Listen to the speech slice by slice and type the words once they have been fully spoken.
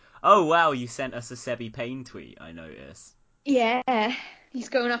Oh, wow, you sent us a Sebi Payne tweet, I notice. Yeah, he's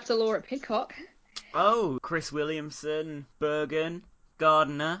going after Laura Pidcock. Oh, Chris Williamson, Bergen,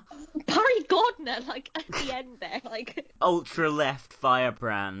 Gardner. Barry Gardner, like, at the end there, like... Ultra-left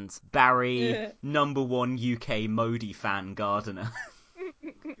firebrand, Barry, #1 UK Modi fan Gardner.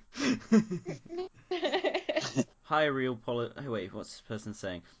 Hi, wait, what's this person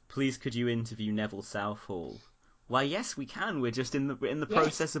saying? Please, could you interview Neville Southall? Why, yes, we can. We're just in the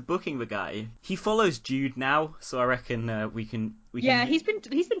process of booking the guy. He follows Jude now, so I reckon we can. Yeah, he's been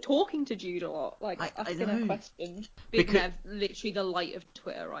talking to Jude a lot, like asking I her know. questions. Big Nev, literally the light of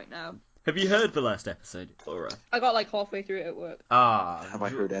Twitter right now. Have you heard the last episode, Laura? I got like halfway through it at work. Have I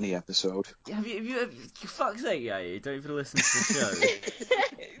heard any episode? Have you for fuck's sake, yeah, you don't even listen to the show.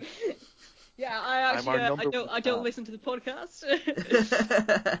 Yeah, I don't listen to the podcast.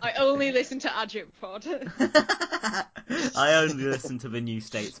 I only listen to Agitprod. I only listen to the New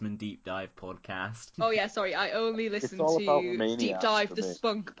Statesman Deep Dive podcast. Oh yeah, sorry, I only listen to Deep Dive the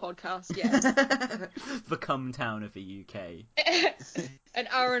Spunk podcast. Yeah. The cum town of the UK. An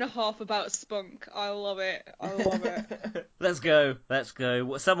hour and a half about Spunk. I love it. Let's go.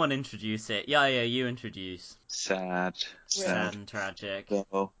 Someone introduce it. Yeah, you introduce. Sad and tragic.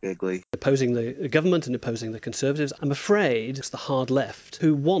 Oh, bigly. Opposing the government and opposing the Conservatives. I'm afraid it's the hard left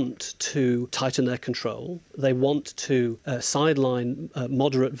who want to tighten their control. They want to sideline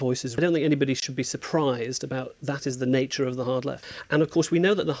moderate voices. I don't think anybody should be surprised about that is the nature of the hard left. And of course, we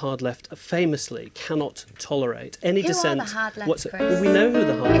know that the hard left famously cannot tolerate any dissent. Who are the hard left, Chris? Well, we know who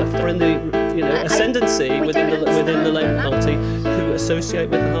the hard left are in the ascendancy within the Labour Party who associate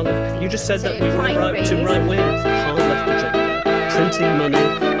with the hard left. You just said that we were right wing. Hard left agenda, printing money,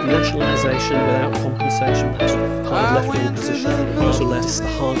 nationalisation without compensation, that's a hard left wing position.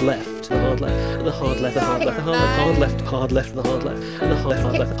 Hard left, the hard left, the hard left, the hard left, the hard left, the hard left, hard left, the hard left, and the hard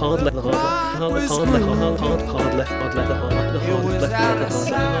left, hard left, the hard left, hard left, hard left, hard left, hard left, the hard left, the hard left, the hard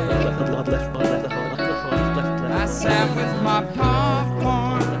left, the hard left, hard left, the hard left. I sat with my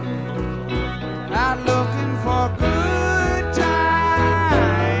popcorn, out looking for good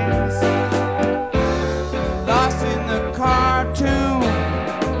times, lost in the cartoon.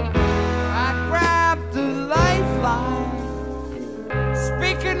 I grabbed the lifeline,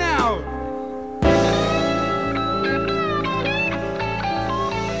 speaking out.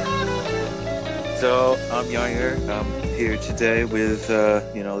 So I'm Yair. I'm here today with the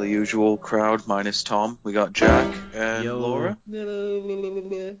usual crowd minus Tom. We got Jack and Laura.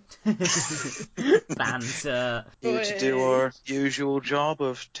 Banter. Here to do our usual job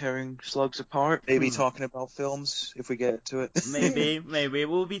of tearing slugs apart. Maybe talking about films if we get to it. Maybe.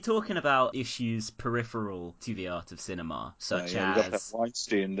 We'll be talking about issues peripheral to the art of cinema, such we as... got that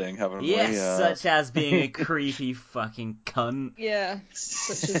Weinstein thing, haven't we? Yes, such as being a creepy fucking cunt. Yeah,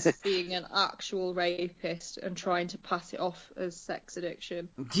 such as being an actual rapist and trying to pass it off as sex addiction.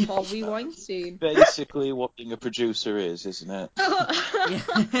 Harvey Weinstein. Basically what being a producer is, isn't it?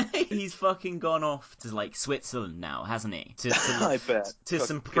 He's fucking gone off to like Switzerland now, hasn't he? I bet. To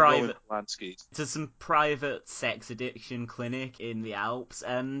some private sex addiction clinic in the Alps,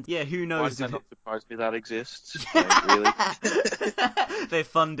 and yeah, who knows? Why does that not surprise me that exists? Like, really? They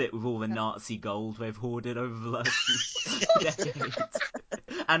fund it with all the Nazi gold they've hoarded over the last decades,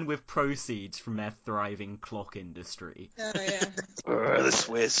 and with proceeds from their thriving clock industry. Oh yeah. The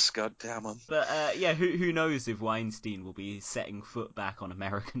Swiss, goddamn them. But yeah, who knows if Weinstein will be setting foot back on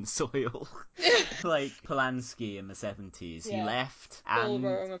American soil? Like Polanski in the 70s, he left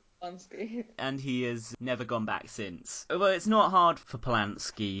and he has never gone back since. Well, it's not hard for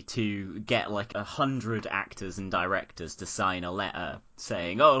Polanski to get like 100 actors and directors to sign a letter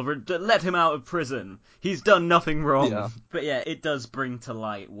saying, "Oh, let him out of prison. He's done nothing wrong." Yeah. But yeah, it does bring to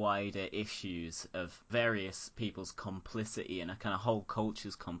light wider issues of various people's complicity and a kind of whole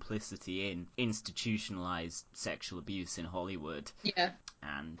culture's complicity in institutionalized sexual abuse in Hollywood. Yeah.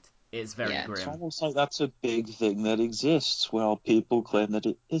 And it's very grim. It's almost like that's a big thing that exists, while people claim that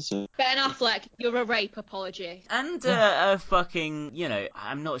it isn't. Ben Affleck, you're a rape apology. And a fucking,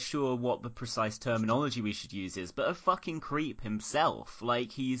 I'm not sure what the precise terminology we should use is, but a fucking creep himself.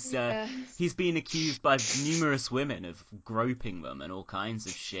 Like, he's been accused by numerous women of groping them and all kinds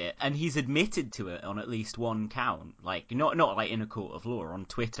of shit, and he's admitted to it on at least one count. Like, not like in a court of law, on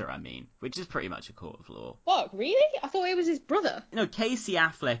Twitter, I mean, which is pretty much a court of law. What, really? I thought it was his brother. No, Casey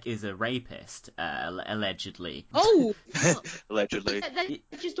Affleck is is a rapist, allegedly. Oh, allegedly.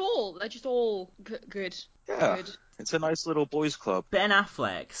 They're just all good. Yeah. Good. It's a nice little boys' club. Ben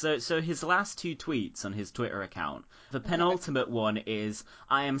Affleck. So his last 2 tweets on his Twitter account. The penultimate one is,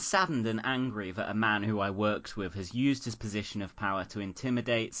 "I am saddened and angry that a man who I worked with has used his position of power to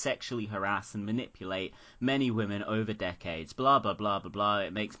intimidate, sexually harass and manipulate many women over decades. Blah, blah, blah, blah, blah.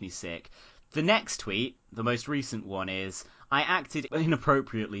 It makes me sick." The next tweet, the most recent one, is, "I acted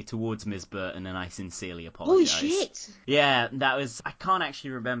inappropriately towards Ms. Burton and I sincerely apologise." Holy shit! Yeah, that was... I can't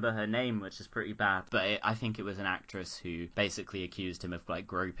actually remember her name, which is pretty bad, but I think it was an actress who basically accused him of, like,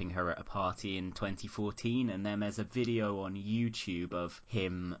 groping her at a party in 2014, and then there's a video on YouTube of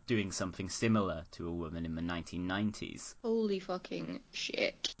him doing something similar to a woman in the 1990s. Holy fucking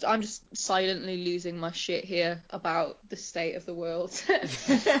shit. I'm just silently losing my shit here about the state of the world.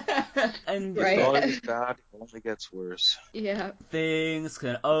 And Right. All it is bad, it only gets worse. Yeah. things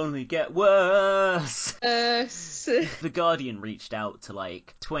can only get worse. The Guardian reached out to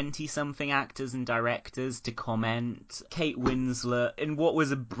like 20-something actors and directors to comment. Kate Winslet, in what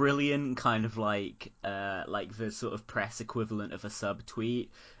was a brilliant kind of like the sort of press equivalent of a subtweet.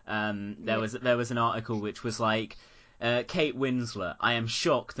 There was an article which was like, Kate Winslet, "I am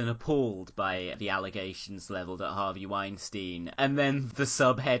shocked and appalled by the allegations levelled at Harvey Weinstein." And then the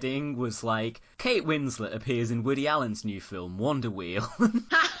subheading was like, "Kate Winslet appears in Woody Allen's new film, Wonder Wheel."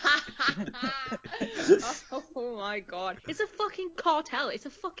 Oh my god. It's a fucking cartel.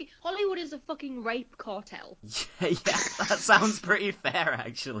 Hollywood is a fucking rape cartel. Yeah, that sounds pretty fair,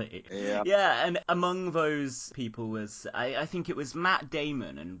 actually. Yeah. Yeah, and among those people was, I think it was Matt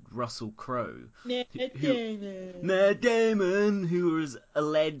Damon and Russell Crowe. Matt Damon, who was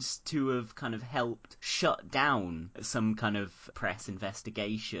alleged to have kind of helped shut down some kind of press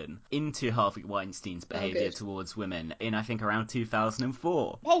investigation into Harvey Weinstein's behaviour towards women in, I think, around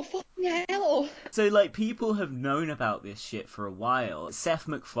 2004. Oh, fucking hell. So, like, people have known about this shit for a while. Seth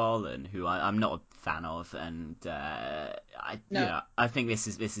MacFarlane, who I'm not a fan of, and I think this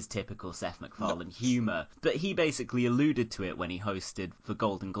is typical Seth MacFarlane humour. But he basically alluded to it when he hosted the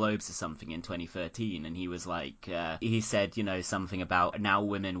Golden Globes or something in 2013, and he was like, he said, something about now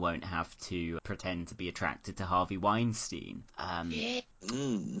women won't have to pretend to be attracted to Harvey Weinstein.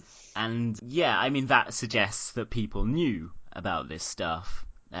 And yeah, I mean, that suggests that people knew about this stuff.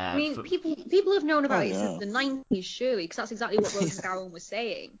 I mean, people have known about it since the 90s, surely, because that's exactly what Rose McGowan was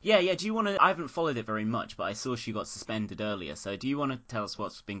saying. Yeah, do you want to... I haven't followed it very much, but I saw she got suspended earlier, so do you want to tell us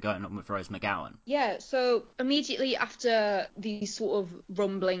what's been going on with Rose McGowan? Yeah, so immediately after these sort of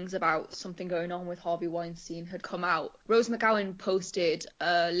rumblings about something going on with Harvey Weinstein had come out, Rose McGowan posted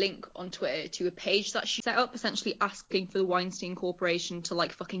a link on Twitter to a page that she set up, essentially asking for the Weinstein Corporation to,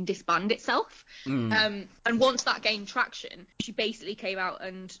 like, fucking disband itself. And once that gained traction, she basically came out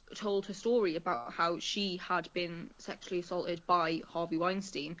and told her story about how she had been sexually assaulted by Harvey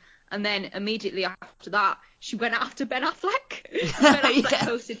Weinstein. And then immediately after that, she went after Ben Affleck.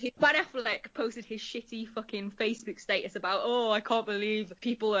 Ben Affleck posted his shitty fucking Facebook status about, "Oh, I can't believe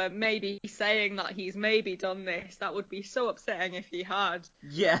people are maybe saying that he's maybe done this. That would be so upsetting if he had."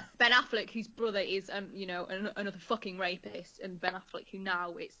 Yeah. Ben Affleck, whose brother is, another fucking rapist, and Ben Affleck, who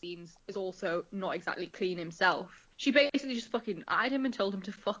now, it seems, is also not exactly clean himself. She basically just fucking eyed him and told him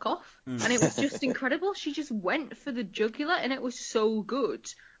to fuck off. And it was just incredible. She just went for the jugular, and it was so good.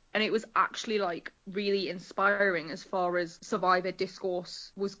 And it was actually, like, really inspiring as far as survivor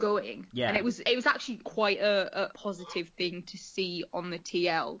discourse was going. Yeah. And it was actually quite a positive thing to see on the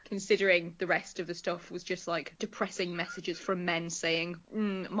TL, considering the rest of the stuff was just, like, depressing messages from men saying,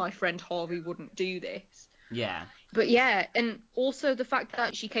 my friend Harvey wouldn't do this. Yeah. But yeah, and also the fact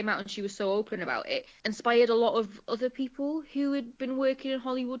that she came out and she was so open about it inspired a lot of other people who had been working in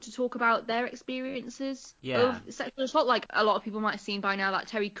Hollywood to talk about their experiences of sexual assault. Like, a lot of people might have seen by now that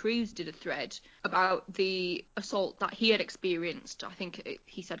Terry Crews did a thread about the assault that he had experienced, I think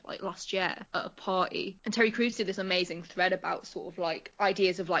he said, like, last year at a party. And Terry Crews did this amazing thread about sort of, like,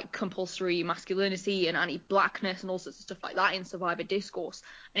 ideas of, like, compulsory masculinity and anti-blackness and all sorts of stuff like that in survivor discourse.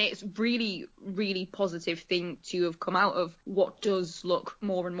 And it's really, really positive thing to have come out of what does look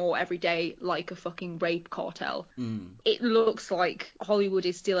more and more every day like a fucking rape cartel. It looks like Hollywood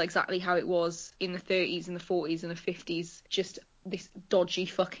is still exactly how it was in the 30s and the 40s and the 50s, just this dodgy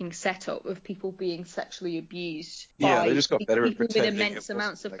fucking setup of people being sexually abused by they just got better at people with pretending immense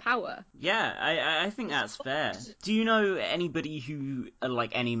amounts of power. Yeah, I think that's fair. Do you know anybody who,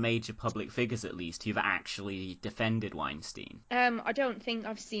 like any major public figures at least, who've actually defended Weinstein? I don't think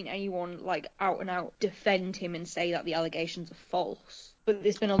I've seen anyone, like, out and out defend him and say that the allegations are false. but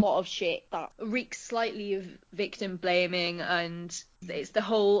there's been a lot of shit that reeks slightly of victim blaming, and it's the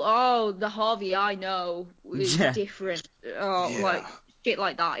whole, the Harvey I know is different. Like shit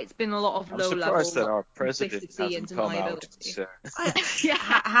like that. It's been a lot of low level. I'm surprised that our president hasn't come out and said,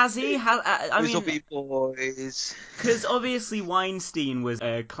 has he? I mean, be boys. Because obviously Weinstein was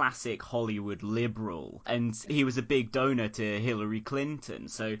a classic Hollywood liberal, and he was a big donor to Hillary Clinton.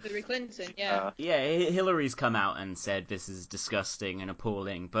 So Hillary Clinton, yeah. Hillary's come out and said this is disgusting and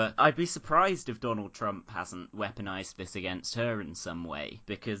appalling, but I'd be surprised if Donald Trump hasn't weaponized this against her in some way,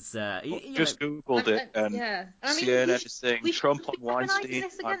 because Googled it, and CNN is saying Trump on Weinstein.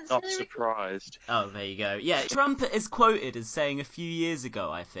 I'm not surprised. Oh, there you go. Yeah, Trump is quoted as saying a few years ago,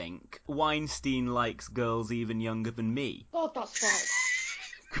 I think, Weinstein likes girls even younger than me. God, that's fucked.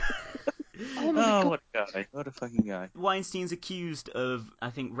 Oh my God. What a guy. What a fucking guy. Weinstein's accused of,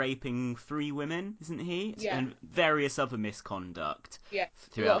 I think, raping 3 women, isn't he? Yeah. And various other misconduct. Yeah.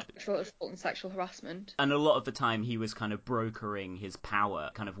 Throughout. A lot of assault and sexual harassment. And a lot of the time he was kind of brokering his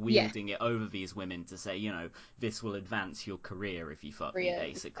power, kind of wielding it over these women to say, this will advance your career if you fuck me,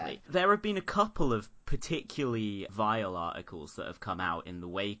 basically. Yeah. There have been a couple of particularly vile articles that have come out in the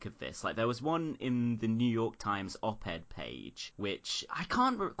wake of this. Like, there was one in the New York Times op-ed page, which I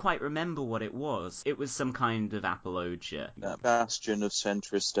can't quite remember what it was. It was some kind of apologia. That bastion of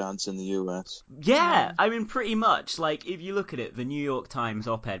centrist stance in the US. Yeah, I mean, pretty much. Like, if you look at it, the New York Times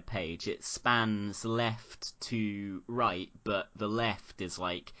op-ed page, it spans left to right, but the left is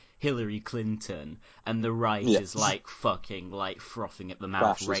like Hillary Clinton, and the right is like fucking like frothing at the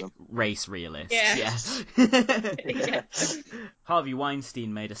mouth race realists. Yeah. Harvey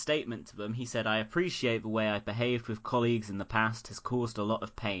Weinstein made a statement to them. He said, "I appreciate the way I behaved with colleagues in the past has caused a lot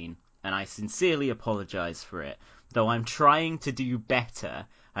of pain, and I sincerely apologize for it. Though I'm trying to do better.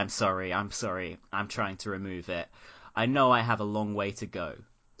 I'm sorry, I'm trying to remove it. I know I have a long way to go."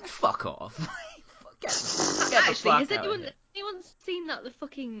 Fuck off. Actually, has anyone seen that the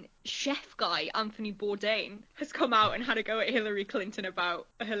fucking chef guy, Anthony Bourdain, has come out and had a go at Hillary Clinton about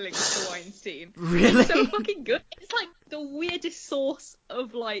her links to Weinstein? Really? It's so fucking good. It's like the weirdest source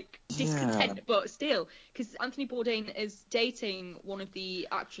of like discontent, but still, because Anthony Bourdain is dating one of the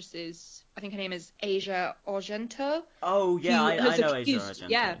actresses. I think her name is Asia Argento. Oh, yeah, I know Asia Argento.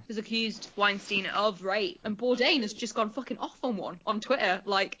 Yeah, has accused Weinstein of rape. And Bourdain has just gone fucking off on one on Twitter.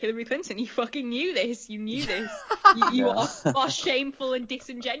 Like, Hillary Clinton, you fucking knew this. You knew this. You are shameful and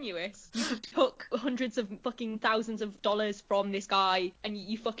disingenuous. You took hundreds of fucking thousands of dollars from this guy, and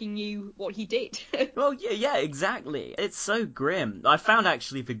you fucking knew what he did. Well, yeah, exactly. It's so grim. I found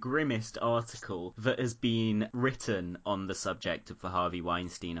actually the grimmest article that has been written on the subject of the Harvey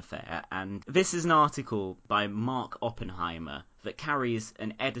Weinstein affair, and this is an article by Mark Oppenheimer that carries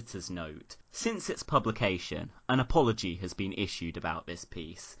an editor's note. Since its publication, an apology has been issued about this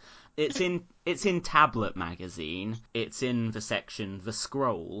piece. It's in Tablet magazine, it's in the section The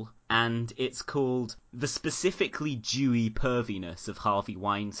Scroll, and it's called The Specifically Dewy Perviness of Harvey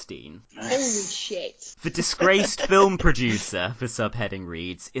Weinstein. Holy shit. The disgraced film producer, the subheading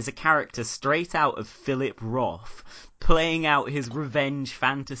reads, is a character straight out of Philip Roth, playing out his revenge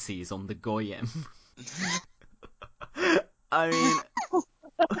fantasies on the Goyim. I mean...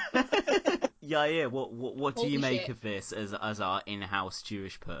 Yeah, what do you make of this as our in-house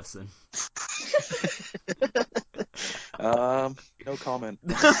Jewish person? No comment.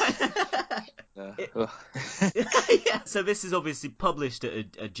 So this is obviously published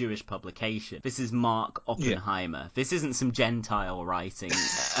at a Jewish publication. This is Mark Oppenheimer. This isn't some Gentile writing.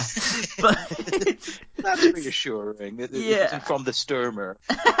 But that's reassuring. It isn't from the Sturmer.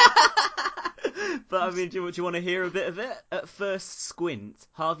 But I mean, do you want to hear a bit of it? At first squint,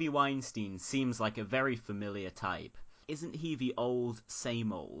 Harvey Weinstein seems like a very familiar type. Isn't he the old,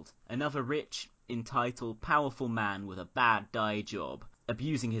 same old? Another rich, entitled, powerful man with a bad dye job,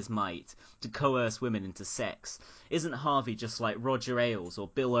 abusing his might to coerce women into sex. Isn't Harvey just like Roger Ailes or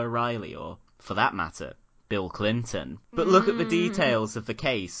Bill O'Reilly or, for that matter, Bill Clinton? But look at the details of the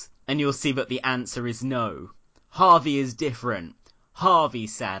case, and you'll see that the answer is no. Harvey is different. Harvey,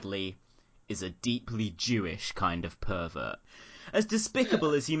 sadly, is a deeply Jewish kind of pervert. As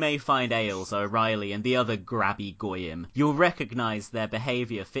despicable as you may find Ailes, O'Reilly, and the other grabby Goyim, you'll recognise their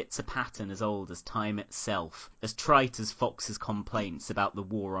behaviour fits a pattern as old as time itself, as trite as Fox's complaints about the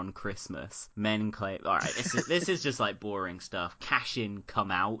war on Christmas. Men claim... Alright, this is just like boring stuff. Cash in,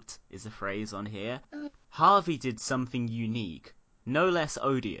 come out is a phrase on here. Harvey did something unique, no less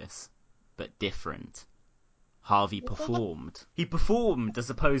odious, but different. Harvey performed. He performed as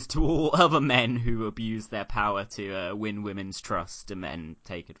opposed to all other men who abuse their power to win women's trust and then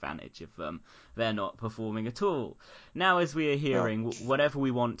take advantage of them. They're not performing at all. Now, as we are hearing, whatever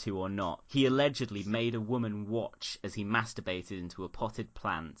we want to or not, he allegedly made a woman watch as he masturbated into a potted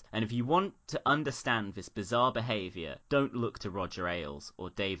plant. And if you want to understand this bizarre behaviour, don't look to Roger Ailes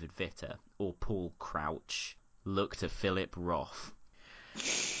or David Vitter or Paul Crouch. Look to Philip Roth.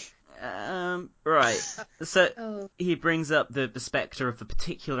 Right. So he brings up the spectre of the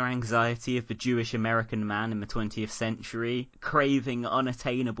particular anxiety of the Jewish American man in the 20th century, craving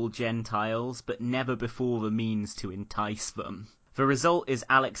unattainable Gentiles, but never before the means to entice them. The result is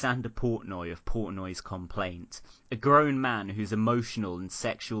Alexander Portnoy of Portnoy's Complaint, a grown man whose emotional and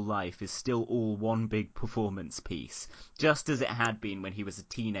sexual life is still all one big performance piece, just as it had been when he was a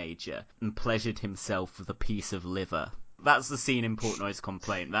teenager and pleasured himself with a piece of liver. That's the scene in Portnoy's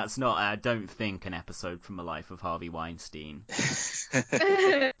Complaint. That's not, I don't think, an episode from the life of Harvey Weinstein.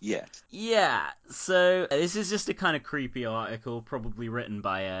 Yeah. Yeah, so this is just a kind of creepy article, probably written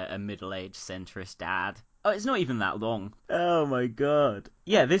by a middle-aged centrist dad. Oh, it's not even that long. Oh my god.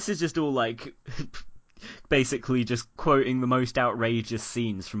 Yeah, this is just all like... basically just quoting the most outrageous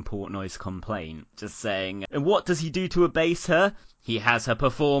scenes from Portnoy's Complaint. Just saying, and what does he do to abase her? He has her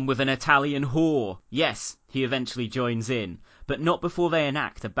perform with an Italian whore. Yes, he eventually joins in, but not before they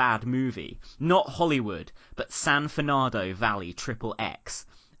enact a bad movie. Not Hollywood, but San Fernando Valley XXX.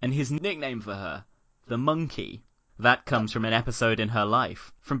 And his nickname for her, the Monkey. That comes from an episode in her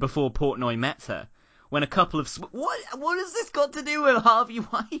life, from before Portnoy met her. When a couple of... What has this got to do with Harvey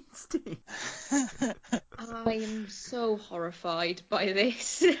Weinstein? I am so horrified by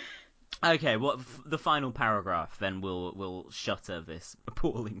this. Okay, well, the final paragraph, then we'll shutter this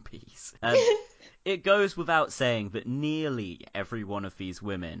appalling piece. It goes without saying that nearly every one of these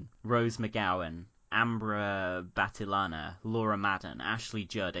women, Rose McGowan, Ambra Batilana, Laura Madden, Ashley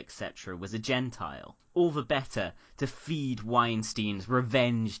Judd, etc., was a Gentile. All the better to feed Weinstein's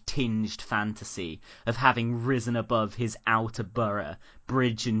revenge-tinged fantasy of having risen above his outer borough,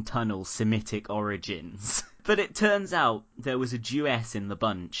 bridge and tunnel Semitic origins. But it turns out there was a Jewess in the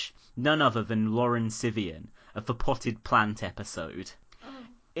bunch, none other than Lauren Sivian of the Potted Plant episode.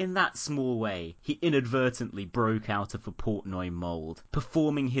 In that small way, he inadvertently broke out of the Portnoy mould,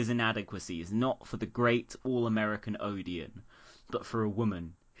 performing his inadequacies not for the great all-American Odeon, but for a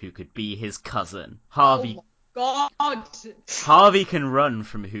woman who could be his cousin. Harvey can run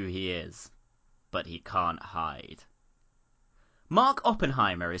from who he is, but he can't hide. Mark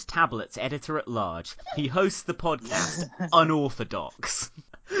Oppenheimer is Tablet's editor-at-large. He hosts the podcast Unorthodox.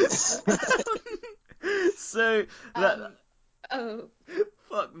 So,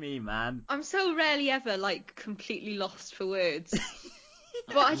 fuck me, man. I'm so rarely ever, completely lost for words.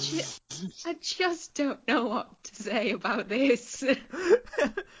 But I just don't know what to say about this.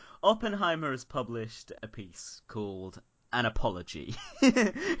 Oppenheimer has published a piece called An Apology.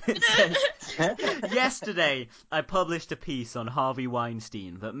 It says, yesterday I published a piece on Harvey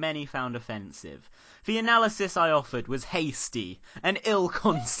Weinstein that many found offensive. The analysis I offered was hasty and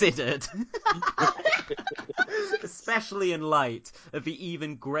ill-considered. Especially in light of the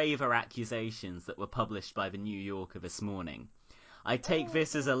even graver accusations that were published by the New Yorker this morning. I take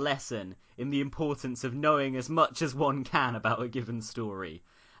this as a lesson in the importance of knowing as much as one can about a given story,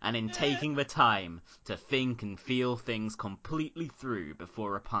 and in taking the time to think and feel things completely through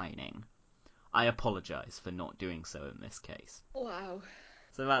before opining. I apologise for not doing so in this case. Wow.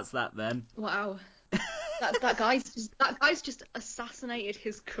 So that's that then. Wow. That guy's just assassinated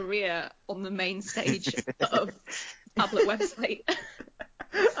his career on the main stage of Tablet website.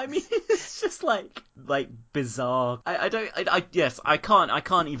 I mean, it's just like bizarre. I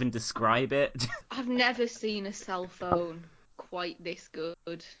can't even describe it. I've never seen a cell phone quite this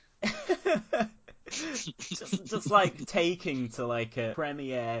good. just like taking to like a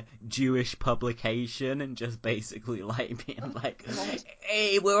premier Jewish publication and just basically like being like,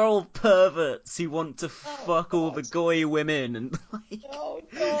 hey, we're all perverts who want to fuck all the goy women, and like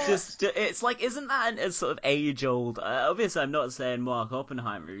just it's like, isn't that a sort of age old? Obviously, I'm not saying Mark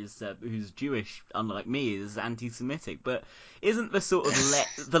Oppenheimer, who's Jewish, unlike me, is anti-Semitic, but isn't the sort of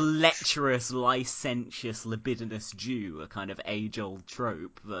the lecherous, licentious, libidinous Jew a kind of age old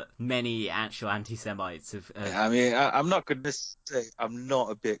trope that many actual anti-Semites have? I mean, I'm not going to say I'm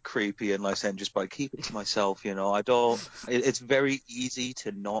not a bit creepy and licentious, but I keep it to myself, you know. I don't. It's very easy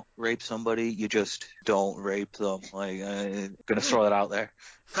to not rape somebody. You just don't rape them. Like, I'm going to throw that out there.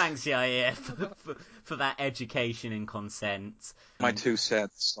 Thanks, Yair, for that education and consent. My 2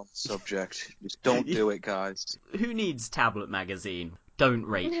 cents on the subject. Just don't do it, guys. Who needs Tablet magazine? Don't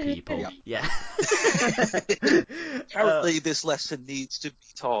rape people. Yeah. Apparently this lesson needs to be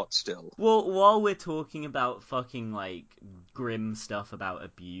taught still. Well, while we're talking about fucking, like, grim stuff about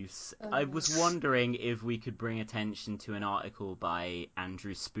abuse, I was wondering if we could bring attention to an article by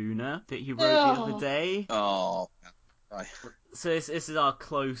Andrew Spooner that he wrote the other day. Oh, right. So this is our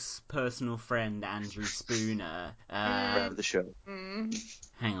close personal friend, Andrew Spooner. Friend of the show.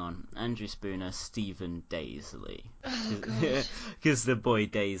 Hang on. Andrew Spooner, Stephen Daisley. Oh, God. Because the boy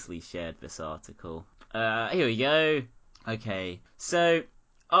Daisley shared this article. Here we go. Okay. So,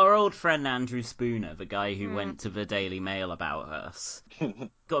 our old friend Andrew Spooner, the guy who went to the Daily Mail about us,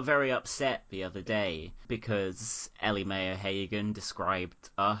 got very upset the other day because Ellie Mayer Hagen described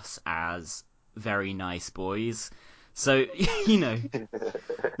us as very nice boys. So, you know,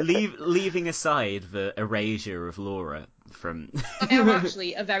 leaving aside the erasure of Laura from... I am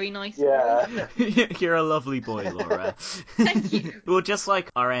actually a very nice boy. You're a lovely boy, Laura. Thank you. Well, just like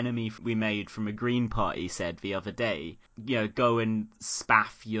our enemy we made from a Green Party said the other day, you know, go and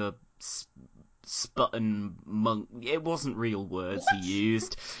spaff your... Sputton monk. It wasn't real words he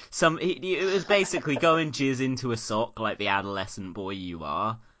used. It was basically go and jizz into a sock like the adolescent boy you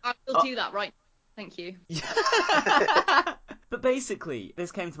are. I will do that right now. Thank you. But basically,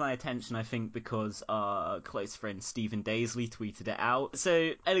 this came to my attention, I think, because our close friend Stephen Daisley tweeted it out.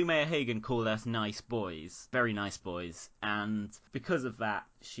 So, Ellie Mayer Hagen called us nice boys, very nice boys, and because of that,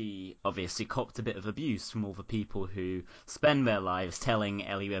 she obviously copped a bit of abuse from all the people who spend their lives telling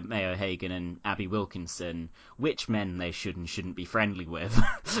Ellie Mayer Hagen and Abby Wilkinson which men they should and shouldn't be friendly with.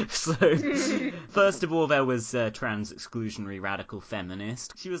 So, first of all, there was a trans exclusionary radical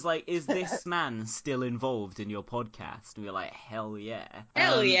feminist. She was like, is this man still involved in your podcast? And we were like, hell yeah.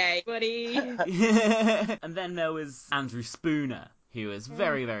 Hell yeah, buddy. And then there was Andrew Spooner, who was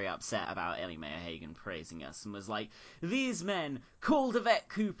very, very upset about Ellie Mayer Hagen praising us and was like, these men called Yvette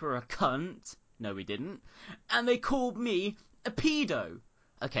Cooper a cunt. No, we didn't. And they called me a pedo.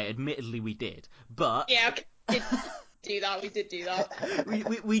 Okay, admittedly we did, but... Yeah, okay. We did do that.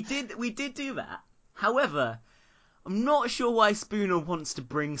 We did do that. However, I'm not sure why Spooner wants to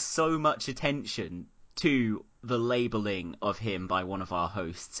bring so much attention to the labelling of him by one of our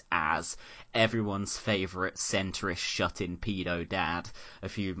hosts as everyone's favourite centrist shut-in pedo dad a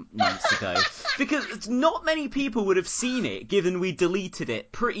few months ago. Because not many people would have seen it, given we deleted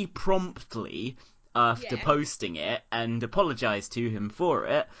it pretty promptly after posting it and apologised to him for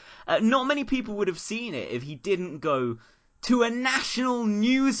it. Not many people would have seen it if he didn't go to a national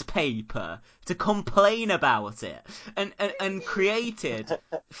newspaper to complain about it and created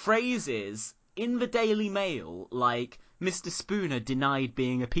phrases in the Daily Mail like Mr. Spooner denied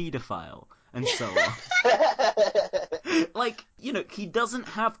being a paedophile and so on. Like, you know, he doesn't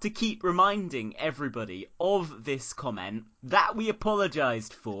have to keep reminding everybody of this comment that we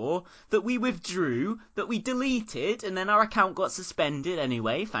apologised for, that we withdrew, that we deleted, and then our account got suspended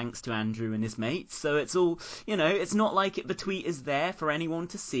anyway, thanks to Andrew and his mates. So it's all, you know, it's not like the tweet is there for anyone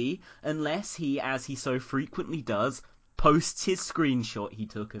to see, unless he, as he so frequently does, posts his screenshot he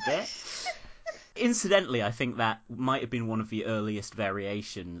took of it. Incidentally, I think that might have been one of the earliest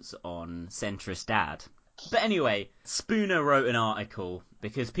variations on centrist dad. But anyway, Spooner wrote an article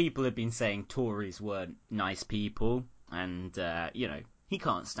because people had been saying Tories weren't nice people, and, you know, he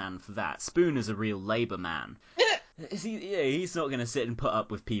can't stand for that. Spooner's a real Labour man. He's not going to sit and put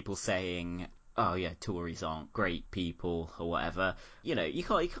up with people saying, oh yeah, Tories aren't great people, or whatever. You know, you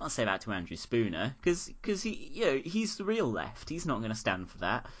can't say that to Andrew Spooner, because he, you know, he's the real left. He's not going to stand for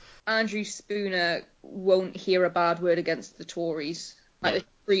that. Andrew Spooner won't hear a bad word against the Tories. Like the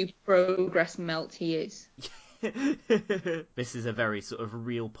free progress melt he is. This is a very sort of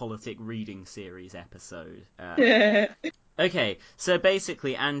real politic reading series episode. Okay, so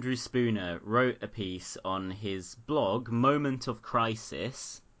basically Andrew Spooner wrote a piece on his blog,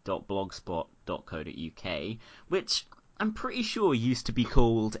 momentofcrisis.blogspot.co.uk, which I'm pretty sure used to be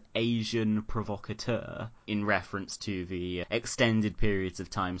called Asian Provocateur, in reference to the extended periods of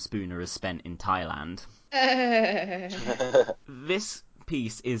time Spooner has spent in Thailand. This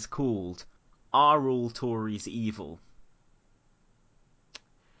piece is called Are All Tories Evil?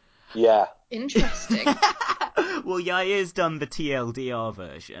 Yeah. Interesting. Well, Yair's done the TLDR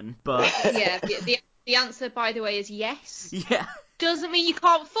version, but... Yeah, the answer, by the way, is yes. Yeah. Doesn't mean you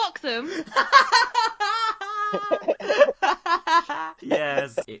can't fuck them.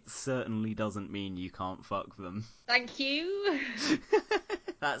 Yes, it certainly doesn't mean you can't fuck them. Thank you.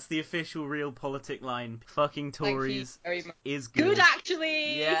 That's the official Real Politic line. Fucking Tories is good. Good,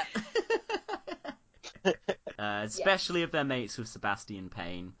 actually. Yeah. Especially if they're mates with Sebastian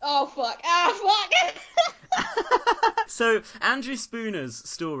Payne. Oh, fuck. Ah, fuck. So, Andrew Spooner's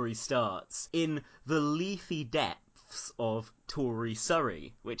story starts in the leafy depths of Tory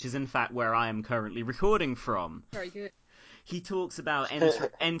Surrey, which is in fact where I am currently recording from. Very good. He talks about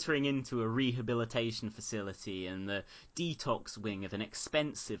entering into a rehabilitation facility and the detox wing of an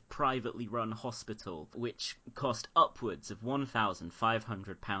expensive privately run hospital, which cost upwards of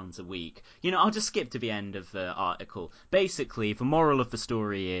 £1,500 a week. You know, I'll just skip to the end of the article. Basically, the moral of the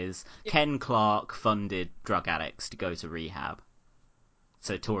story is Ken Clarke funded drug addicts to go to rehab.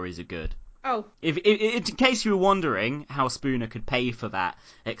 So Tories are good. Oh. If in case you were wondering how Spooner could pay for that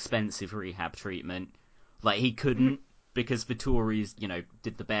expensive rehab treatment, like he couldn't. Because the Tories, you know,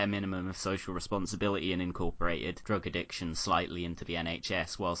 did the bare minimum of social responsibility and incorporated drug addiction slightly into the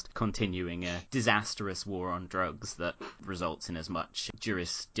NHS whilst continuing a disastrous war on drugs that results in as much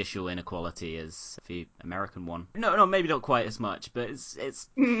jurisdictional inequality as the American one. No, maybe not quite as much, but it's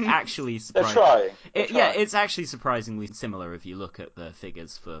actually surprising. They're trying. Yeah, it's actually surprisingly similar if you look at the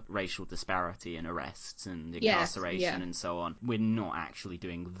figures for racial disparity in arrests and incarceration and so on. We're not actually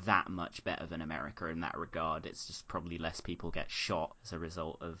doing that much better than America in that regard. It's just probably less people get shot as a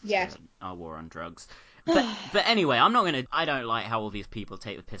result of our war on drugs. But anyway, I don't like how all these people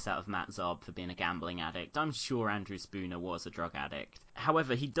take the piss out of Matt Zarb for being a gambling addict. I'm sure Andrew Spooner was a drug addict.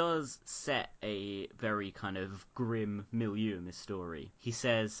 However, he does set a very kind of grim milieu in this story. He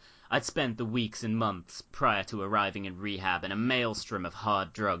says, I'd spent the weeks and months prior to arriving in rehab in a maelstrom of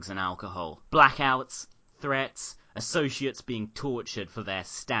hard drugs and alcohol. Blackouts, threats, associates being tortured for their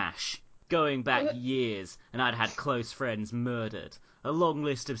stash. Going back years, and I'd had close friends murdered. A long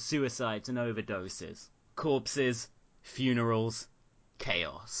list of suicides and overdoses. Corpses, funerals,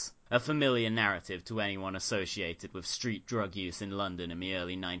 chaos. A familiar narrative to anyone associated with street drug use in London in the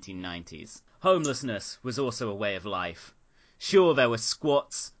early 1990s. Homelessness was also a way of life. Sure, there were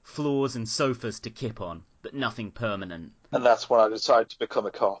squats, floors and sofas to kip on, but nothing permanent. And that's when I decided to become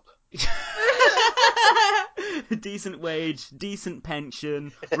a cop. Decent wage, decent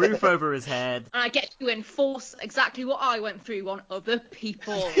pension, roof over his head. And I get to enforce exactly what I went through on other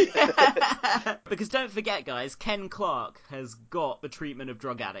people. Because don't forget, guys, Ken Clarke has got the treatment of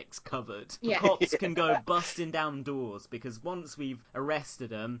drug addicts covered. Yeah. Cops can go busting down doors because once we've arrested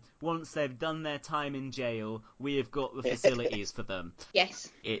them, once they've done their time in jail, we have got the facilities for them. Yes.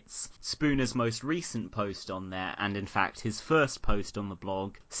 It's Spooner's most recent post on there, and in fact his first post on the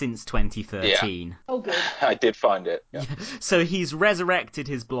blog since 2013. Yeah. Oh, good. I did find it. Yeah. So he's resurrected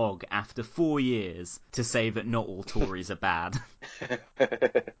his blog after 4 years to say that not all Tories are bad.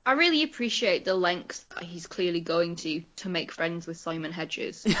 I really appreciate the lengths that he's clearly going to make friends with Simon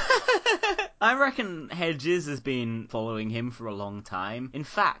Hedges. I reckon Hedges has been following him for a long time. In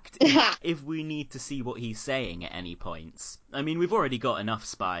fact, if we need to see what he's saying at any points. I mean, we've already got enough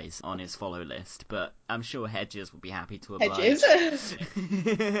spies on his follow list, but I'm sure Hedges would be happy to oblige. Hedges?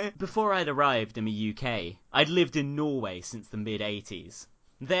 Before I'd arrived in the UK, I'd lived in Norway since the mid-80s.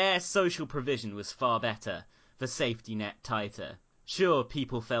 Their social provision was far better, the safety net tighter. Sure,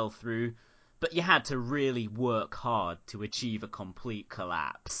 people fell through, but you had to really work hard to achieve a complete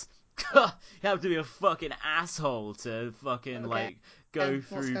collapse. You have to be a fucking asshole to fucking, go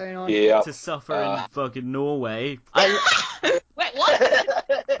through to suffer in fucking Norway. Wait,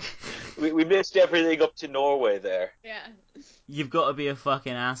 what? we missed everything up to Norway there. Yeah. You've got to be a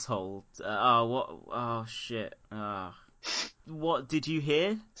fucking asshole. Shit. What did you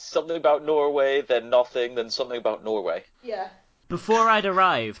hear? Something about Norway, then nothing, then something about Norway. Yeah. Before I'd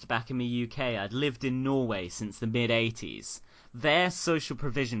arrived back in the UK, I'd lived in Norway since the mid-80s. Their social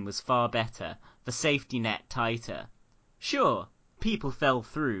provision was far better, the safety net tighter. Sure, people fell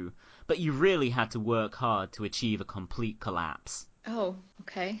through, but you really had to work hard to achieve a complete collapse. Oh,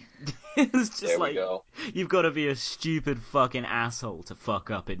 okay. It's just there we go. You've got to be a stupid fucking asshole to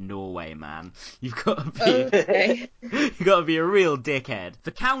fuck up in Norway, man. You've got to be you've got to be a real dickhead.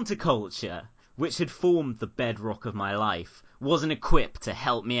 The counterculture, which had formed the bedrock of my life, wasn't equipped to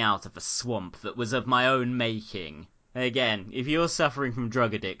help me out of a swamp that was of my own making. Again, if you're suffering from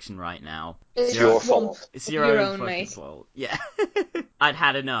drug addiction right now, it's your fault. It's your own fucking fault. Yeah. I'd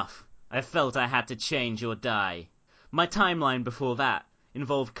had enough. I felt I had to change or die. My timeline before that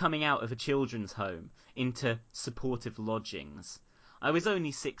involved coming out of a children's home into supportive lodgings. I was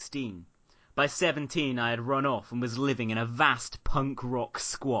only 16. By 17, I had run off and was living in a vast punk rock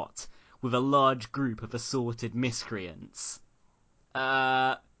squat with a large group of assorted miscreants.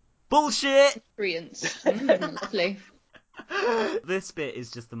 Bullshit! Miscreants. Lovely. This bit is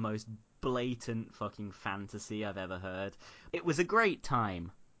just the most blatant fucking fantasy I've ever heard. It was a great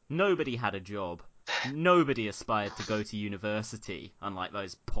time. Nobody had a job. Nobody aspired to go to university, unlike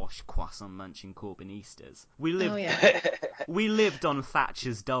those posh croissant-munching Corbynistas. We lived on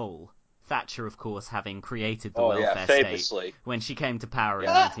Thatcher's dole. Thatcher, of course, having created the welfare state when she came to power in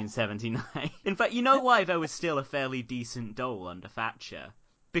 1979. In fact, you know why there was still a fairly decent dole under Thatcher?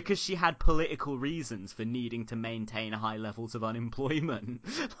 Because she had political reasons for needing to maintain high levels of unemployment.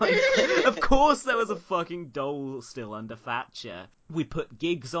 Like, of course there was a fucking dole still under Thatcher. We put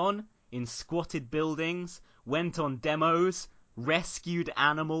gigs on in squatted buildings, went on demos, rescued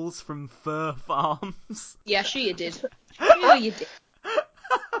animals from fur farms. Yeah, sure you did. Sure you did.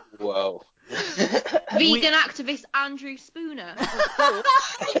 Whoa. Vegan activist Andrew Spooner.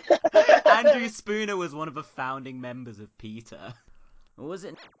 Andrew Spooner was one of the founding members of PETA. Or was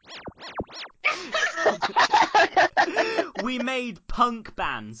it? We made punk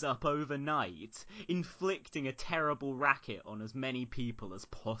bands up overnight, inflicting a terrible racket on as many people as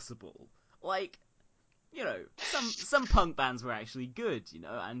possible. Like, you know, some punk bands were actually good, you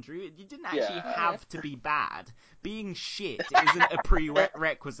know, Andrew. You didn't actually have to be bad. Being shit isn't a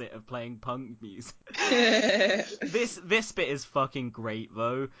prerequisite of playing punk music. This bit is fucking great,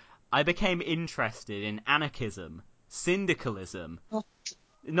 though. I became interested in anarchism, syndicalism,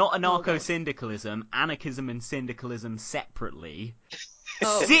 not anarcho-syndicalism, anarchism and syndicalism separately,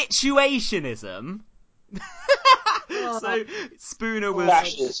 situationism. So Spooner was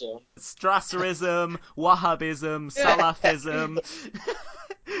fascism, Strasserism, Wahhabism, Salafism.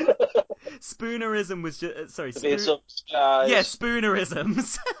 Spoonerism was just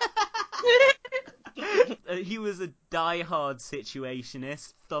Spoonerisms. He was a die-hard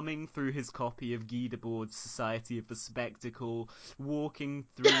situationist, thumbing through his copy of Guy Debord's Society of the Spectacle, walking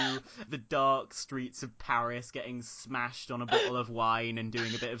through the dark streets of Paris, getting smashed on a bottle of wine and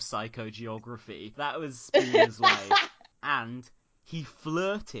doing a bit of psychogeography. That was Spooner's life. And he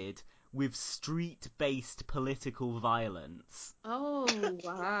flirted with street-based political violence. Oh,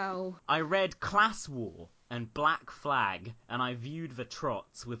 wow. I read Class War and Black Flag, and I viewed the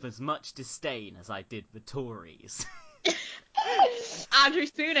Trots with as much disdain as I did the Tories. Andrew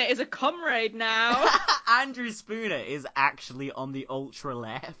Spooner is a comrade now. Andrew Spooner is actually on the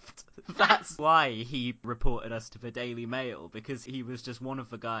ultra-left. That's why he reported us to the Daily Mail, because he was just one of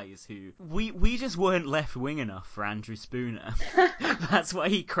the guys who... We just weren't left-wing enough for Andrew Spooner. That's why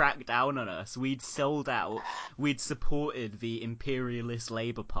he cracked down on us. We'd sold out. We'd supported the imperialist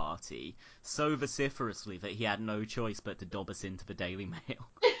Labour Party so vociferously that he had no choice but to dob us into the Daily Mail.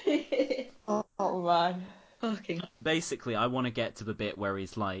 Oh, man. Okay. Basically, I want to get to the bit where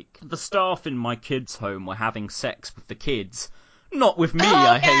he's like, the staff in my kids' home were having sex with the kids. Not with me,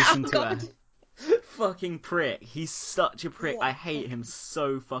 I hasten to add. Fucking prick. He's such a prick. I hate him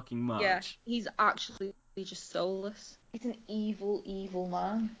so fucking much. Yeah, he's actually just soulless. He's an evil, evil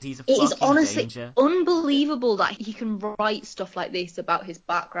man. He's a fucking danger. It is honestly unbelievable that he can write stuff like this about his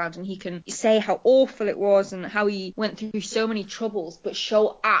background, and he can say how awful it was and how he went through so many troubles, but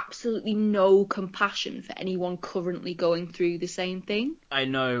show absolutely no compassion for anyone currently going through the same thing. I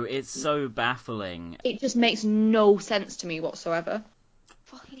know, it's so baffling. It just makes no sense to me whatsoever.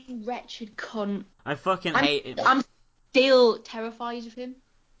 Fucking wretched cunt. I fucking hate him. I'm still terrified of him.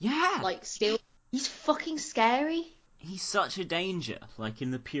 Yeah. Like, still. He's fucking scary. He's such a danger, like, in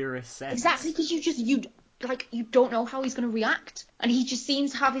the purest sense. Exactly, because you don't know how he's going to react. And he just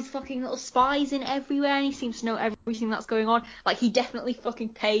seems to have his fucking little spies in everywhere, and he seems to know everything that's going on. Like, he definitely fucking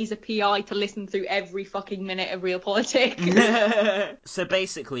pays a PI to listen through every fucking minute of realpolitik. So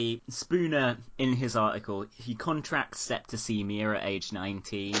basically, Spooner, in his article, he contracts septicemia at age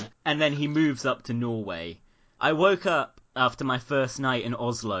 19, and then he moves up to Norway. I woke up after my first night in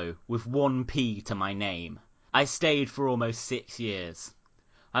Oslo with 1p to my name. I stayed for almost 6 years.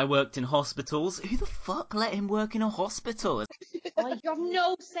 I worked in hospitals. Who the fuck let him work in a hospital? You have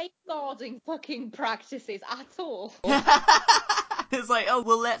no safeguarding fucking practices at all. It's like, oh,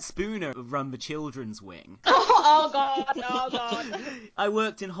 we'll let Spooner run the children's wing. Oh god. I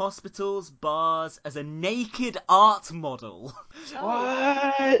worked in hospitals, bars, as a naked art model.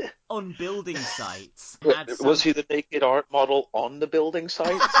 What? On building sites. Was he the naked art model on the building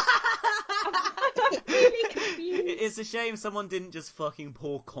sites? It's a shame someone didn't just fucking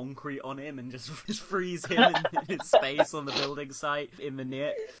pour concrete on him and just freeze him in his space on the building site in the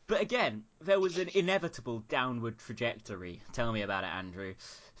near. But again, there was an inevitable downward trajectory. Tell me about it, Andrew.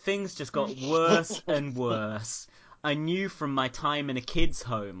 Things just got worse and worse. I knew from my time in a kid's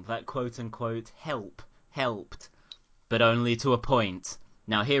home that quote-unquote helped. But only to a point.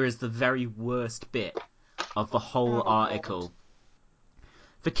 Now here is the very worst bit of the whole article.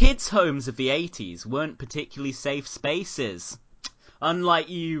 The kids' homes of the 80s weren't particularly safe spaces. Unlike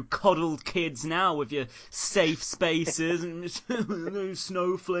you coddled kids now with your safe spaces and no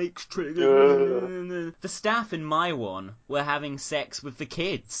snowflakes triggered. The staff in my one were having sex with the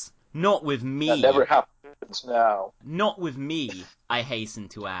kids. Not with me. That never happens now. Not with me, I hasten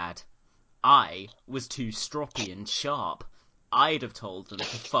to add. I was too stroppy and sharp. I'd have told them to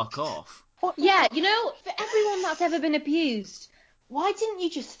fuck off. Yeah, for everyone that's ever been abused, why didn't you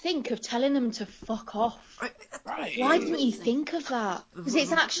just think of telling them to fuck off? Right. Why didn't you think of that? Because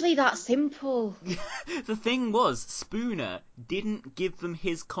it's actually that simple. The thing was, Spooner didn't give them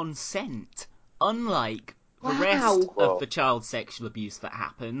his consent. Unlike the rest of the child sexual abuse that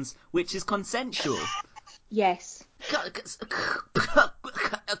happens, which is consensual. Yes.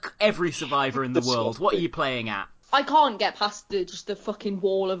 Every survivor in the world, what are you playing at? I can't get past just the fucking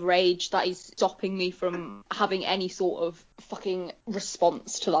wall of rage that is stopping me from having any sort of fucking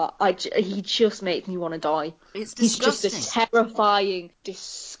response to that. He just makes me want to die. It's disgusting. He's just a terrifying,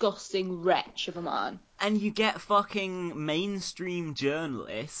 disgusting wretch of a man. And you get fucking mainstream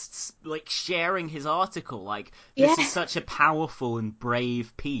journalists, sharing his article, this is such a powerful and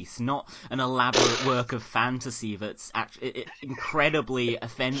brave piece, not an elaborate work of fantasy that's incredibly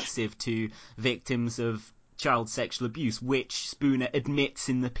offensive to victims of child sexual abuse, which Spooner admits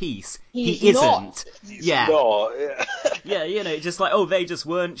in the piece he isn't. He's not. Yeah, just they just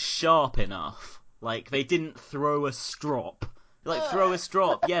weren't sharp enough. They didn't throw a strop. Throw a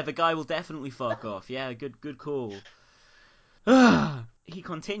strop. Yeah, the guy will definitely fuck off. Yeah, good call. He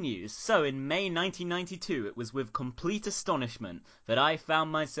continues, so in May 1992, it was with complete astonishment that I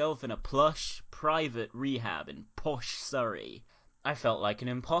found myself in a plush, private rehab in posh Surrey. I felt like an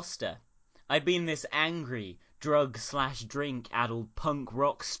imposter. I'd been this angry, drug/drink-addled punk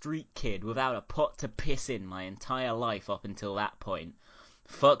rock street kid without a pot to piss in my entire life up until that point.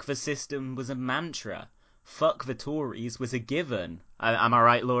 Fuck the system was a mantra. Fuck the Tories was a given. Am I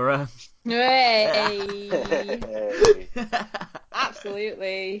right, Laura? Hey!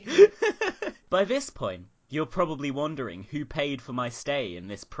 Absolutely. By this point, you're probably wondering who paid for my stay in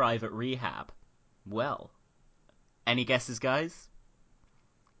this private rehab. Well, any guesses, guys?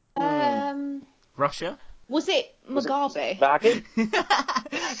 Russia? Was it Mugabe?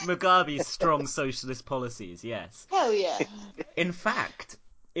 Mugabe's strong socialist policies, yes. Hell yeah. In fact,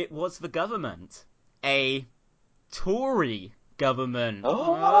 it was the government. A Tory government. You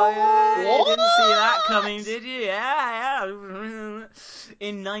didn't see that coming, did you? Yeah.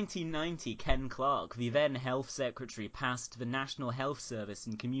 In 1990, Ken Clarke, the then Health Secretary, passed the National Health Service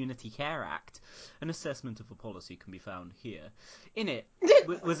and Community Care Act. An assessment of the policy can be found here. In it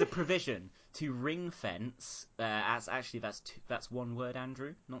was a provision to ring fence. That's one word,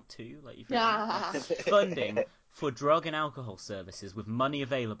 Andrew, not two, like you've written. Funding for drug and alcohol services with money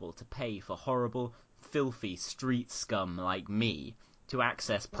available to pay for horrible, filthy street scum like me to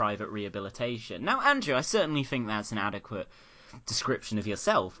access private rehabilitation. Now, Andrew, I certainly think that's an adequate description of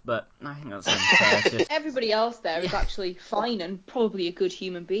yourself, but I think that's unfair. Everybody else there is actually fine and probably a good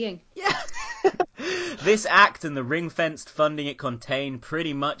human being. Yeah. This act and the ring-fenced funding it contained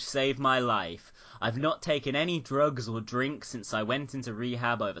pretty much saved my life. I've not taken any drugs or drink since I went into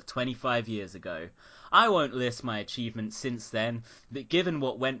rehab over 25 years ago. I won't list my achievements since then, but given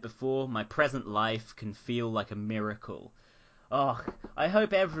what went before, my present life can feel like a miracle. Oh, I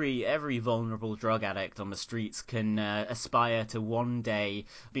hope every vulnerable drug addict on the streets can aspire to one day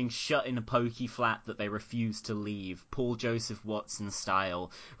being shut in a pokey flat that they refuse to leave, Paul Joseph Watson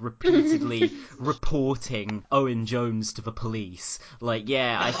style, repeatedly reporting Owen Jones to the police.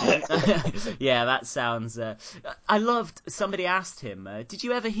 I think, yeah, that sounds. I loved. Somebody asked him, "Did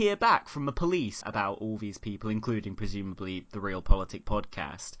you ever hear back from the police about all these people, including presumably the Real Politic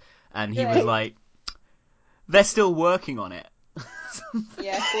podcast?" And he was like, "They're still working on it."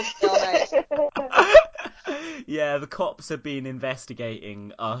 Yeah, of course they are. Yeah, the cops have been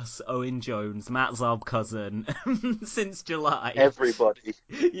investigating us, Owen Jones, Matt Zarb-Cousin, since July. Everybody.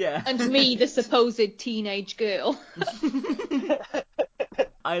 Yeah. And me, the supposed teenage girl.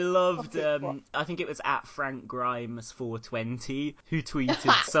 I loved, I think it was at Frank Grimes 420, who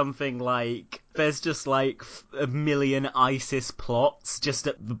tweeted something like, there's just a million ISIS plots just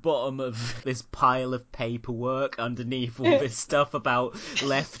at the bottom of this pile of paperwork underneath all this stuff about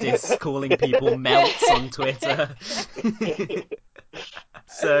leftists calling people melts on Twitter.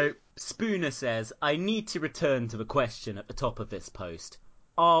 So, Spooner says, I need to return to the question at the top of this post.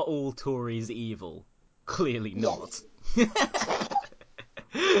 Are all Tories evil? Clearly not.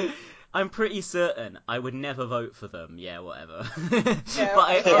 I'm pretty certain I would never vote for them. Yeah, whatever.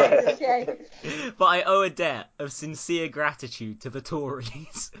 Yeah, but I owe a debt of sincere gratitude to the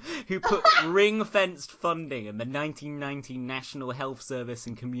Tories, who put ring-fenced funding in the 1990 National Health Service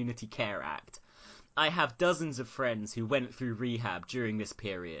and Community Care Act. I have dozens of friends who went through rehab during this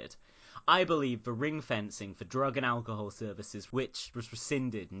period. I believe the ring fencing for drug and alcohol services, which was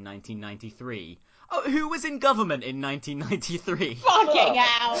rescinded in 1993. Oh, who was in government in 1993? Fucking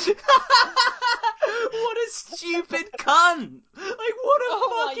hell! What a stupid cunt! Like, what a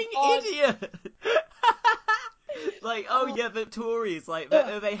fucking idiot! Like, oh yeah, the Tories, like,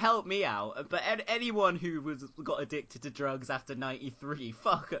 they helped me out, but anyone who got addicted to drugs after 93,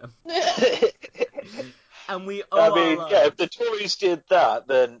 fuck them. And we owe our lives. If the Tories did that,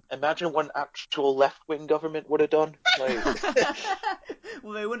 then imagine what an actual left-wing government would have done. Like...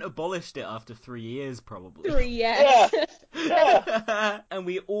 Well, they wouldn't have abolished it after 3 years, probably. 3 years. Yeah. And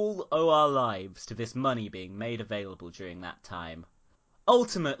we all owe our lives to this money being made available during that time.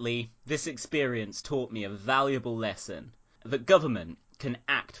 Ultimately, this experience taught me a valuable lesson, that government can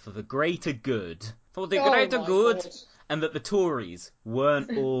act for the greater good. For the greater good! God. And that the Tories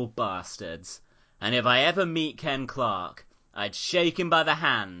weren't all bastards. And if I ever meet Ken Clarke, I'd shake him by the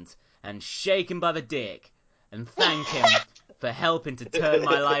hand, and shake him by the dick, and thank him for helping to turn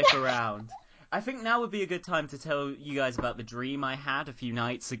my life around. I think now would be a good time to tell you guys about the dream I had a few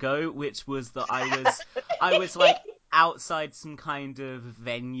nights ago, which was that I was like outside some kind of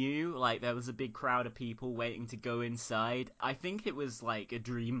venue, like there was a big crowd of people waiting to go inside. I think it was like a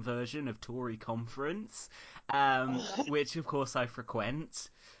dream version of Tory Conference, which of course I frequent.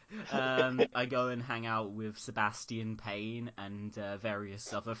 I go and hang out with Sebastian Payne and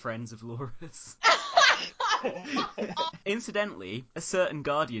various other friends of Laura's. Incidentally, a certain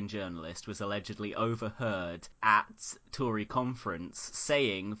Guardian journalist was allegedly overheard at Tory Conference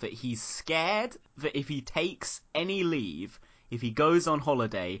saying that he's scared that if he takes any leave, if he goes on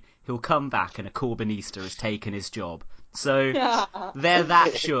holiday, he'll come back and a Corbynista has taken his job. So, they're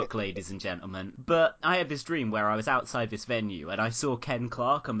that shook, ladies and gentlemen. But I had this dream where I was outside this venue and I saw Ken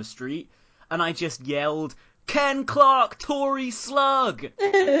Clarke on the street and I just yelled, "Ken Clarke, Tory slug!"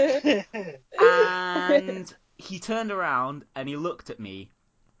 And he turned around and he looked at me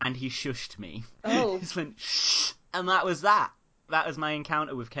and he shushed me. Oh. He just went, shh! And that was that. That was my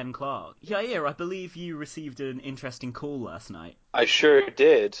encounter with Ken Clarke. Yair, I believe you received an interesting call last night. I sure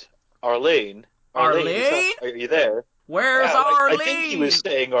did. Arlene? Are you there? Where's Arlene? I think he was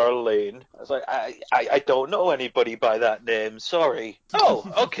saying Arlene. I was like, I don't know anybody by that name, sorry. Oh,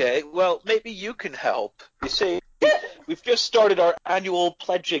 okay, well, maybe you can help. You see, we've just started our annual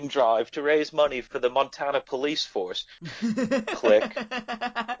pledging drive to raise money for the Montana Police Force. Click.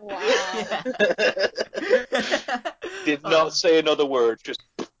 Wow. Did not say another word, just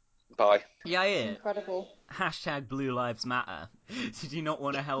bye. Yair. Incredible. Hashtag Blue Lives Matter. Did you not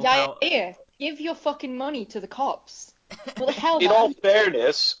want to help out? Yair, give your fucking money to the cops. What the hell, In man? all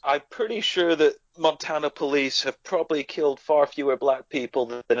fairness, I'm pretty sure that Montana police have probably killed far fewer black people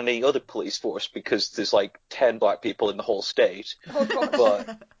than any other police force because there's like 10 black people in the whole state. Oh, gosh.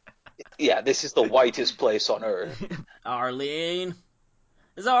 But, yeah, this is the whitest place on earth. Arlene?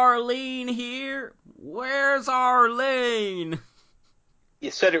 Is Arlene here? Where's Arlene? You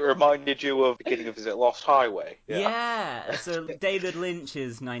said it reminded you of the beginning of, is it Lost Highway? Yeah, so David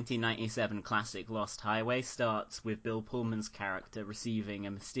Lynch's 1997 classic Lost Highway starts with Bill Pullman's character receiving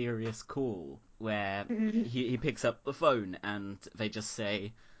a mysterious call where he picks up the phone and they just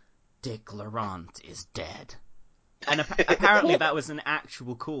say, "Dick Laurent is dead." And apparently that was an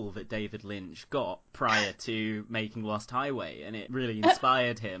actual call that David Lynch got prior to making Lost Highway, and it really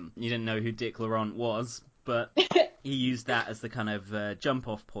inspired him. You didn't know who Dick Laurent was, but he used that as the kind of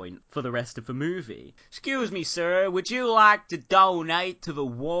jump-off point for the rest of the movie. "Excuse me, sir, would you like to donate to the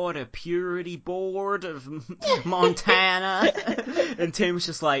Water Purity Board of Montana?" And Tim's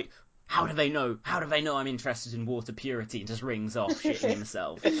just like, how do they know? How do they know I'm interested in water purity? And just rings off, shitting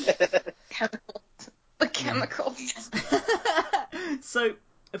himself. The chemicals. So,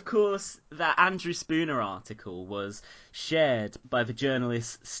 of course, that Andrew Spooner article was shared by the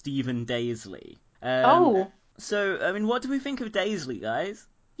journalist Stephen Daisley. So, I mean, what do we think of Daisley, guys?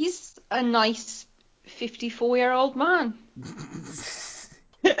 He's a nice 54-year-old man.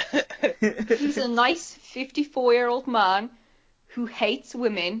 He's a nice 54-year-old man who hates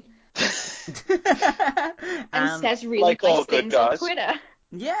women and says really nice things on Twitter.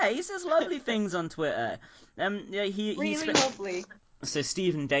 Yeah, he says lovely things on Twitter. Yeah, he's lovely. So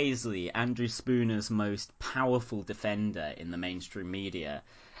Stephen Daisley, Andrew Spooner's most powerful defender in the mainstream media,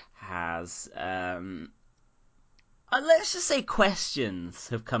 has let's just say questions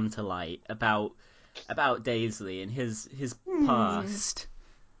have come to light about Daisley and his past.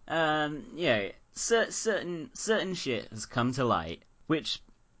 Certain shit has come to light, which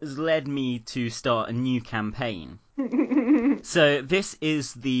has led me to start a new campaign. So this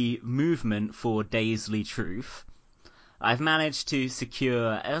is the movement for Daisley Truth. I've managed to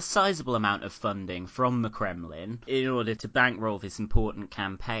secure a sizable amount of funding from the Kremlin in order to bankroll this important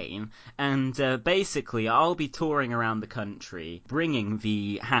campaign, and basically I'll be touring around the country bringing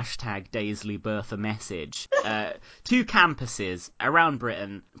the hashtag Daisley Bertha message to campuses around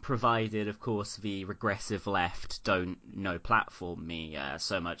Britain, provided of course the regressive left don't platform me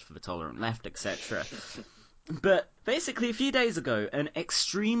so much for the tolerant left, etc. But basically a few days ago an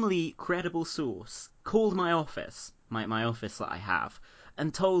extremely credible source called my office, my office that I have,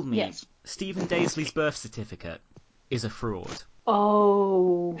 and told me Stephen Daisley's birth certificate is a fraud.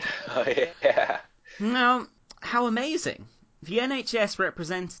 Oh. Oh, yeah. Now, how amazing. The NHS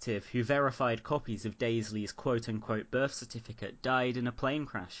representative who verified copies of Daisley's quote-unquote birth certificate died in a plane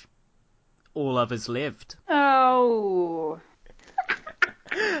crash. All others lived. Oh.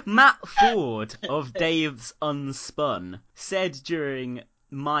 Matt Ford of Dave's Unspun said during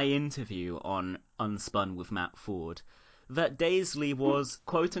my interview on Unspun with Matt Ford that Daisley was,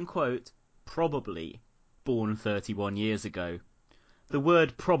 quote-unquote, probably born 31 years ago. The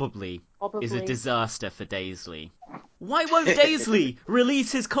word probably is a disaster for Daisley. Why won't Daisley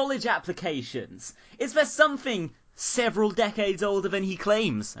release his college applications? Is there something several decades older than he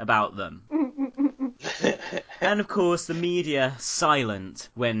claims about them? And of course, the media silent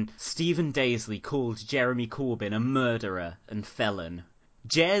when Stephen Daisley called Jeremy Corbyn a murderer and felon.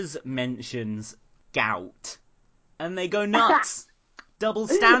 Jez mentions gout, and they go nuts. Double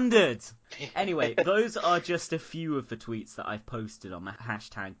standard. Anyway, those are just a few of the tweets that I've posted on the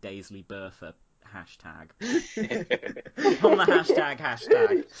hashtag Daisley Bertha hashtag. On the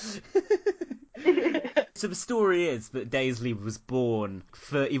hashtag. So the story is that Daisley was born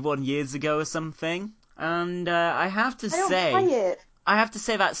 31 years ago or something, and I have to say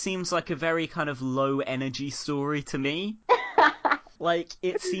that seems like a very kind of low energy story to me. Like,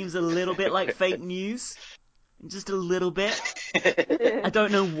 it seems a little bit like fake news. Just a little bit. I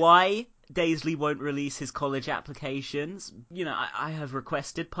don't know why Daisley won't release his college applications. You know, I have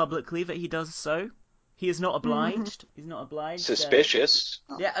requested publicly that he does so. He is not obliged. He's not obliged. Suspicious.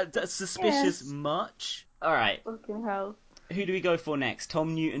 Suspicious much. Alright. Fucking hell. Who do we go for next?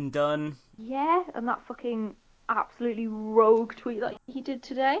 Tom Newton-Dunn? Yeah, and that fucking absolutely rogue tweet that he did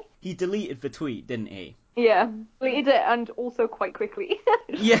today. He deleted the tweet, didn't he? Yeah, deleted it, and also quite quickly.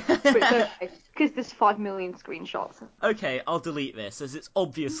 Yeah. Because there's 5 million screenshots. Okay, I'll delete this, as it's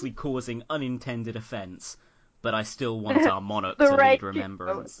obviously causing unintended offence. But I still want our monarch to lead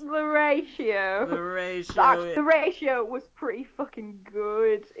remembrance. The ratio was pretty fucking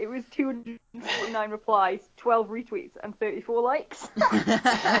good. It was 249 replies, 12 retweets, and 34 likes.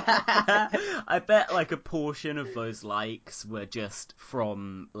 I bet like a portion of those likes were just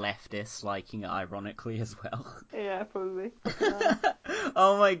from leftists liking it ironically as well. Yeah, probably.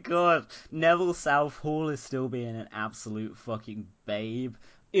 Oh my god. Neville Southall is still being an absolute fucking babe.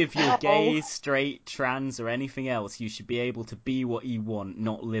 If you're gay, straight, trans, or anything else, you should be able to be what you want,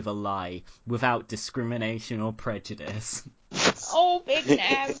 not live a lie, without discrimination or prejudice. Oh, Big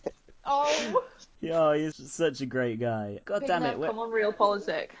Nev! Oh! Yeah, he's such a great guy. God damn it. Big Nev, come on Real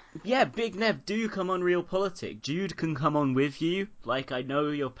Politic. Yeah, Big Nev, do come on Real Politic. Jude can come on with you. Like, I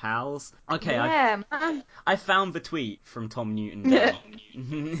know you're pals. Okay, yeah, man. I found the tweet from Tom Newton-Dunn.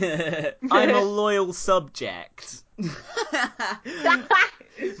 I'm a loyal subject.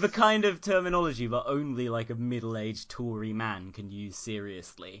 The kind of terminology that only like a middle-aged Tory man can use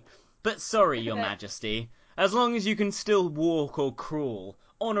seriously. But sorry, Your Majesty, as long as you can still walk or crawl,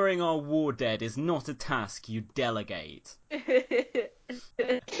 honouring our war dead is not a task you delegate.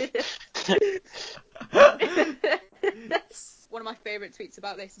 One of my favourite tweets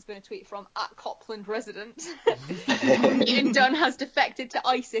about this has been a tweet from @Copland Resident. Newton-Dunn has defected to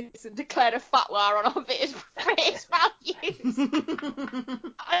ISIS and declared a fatwa on our face values.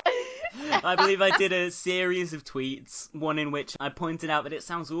 I believe I did a series of tweets, one in which I pointed out that it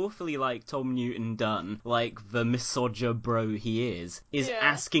sounds awfully like Tom Newton-Dunn, like the misogyr bro he is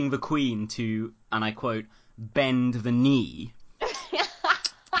asking the Queen to, and I quote, bend the knee.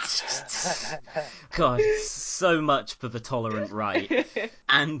 God, so much for the tolerant right.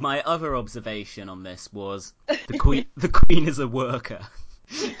 And my other observation on this was the Queen is a worker.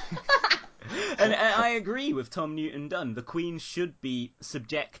 And I agree with Tom Newton Dunn. The Queen should be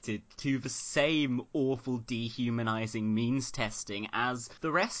subjected to the same awful dehumanising means testing as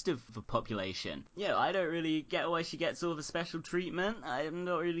the rest of the population. Yeah, I don't really get why she gets all the special treatment. I'm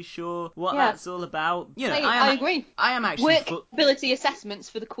not really sure what that's all about. You know, I agree. I am actually workability assessments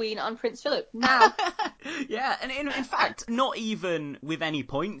for the Queen and Prince Philip now. Yeah, and in fact, not even with any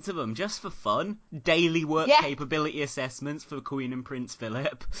point to them, just for fun. Daily work capability assessments for the Queen and Prince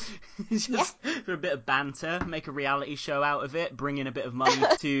Philip. Just for a bit of banter, make a reality show out of it, bring in a bit of money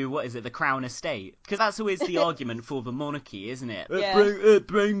to, the Crown Estate. Because that's always the argument for the monarchy, isn't it? Yeah. It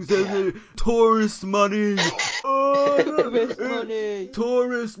brings in tourist money.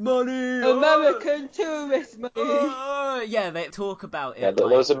 Tourist money. American tourist money. Yeah, they talk about it. Yeah,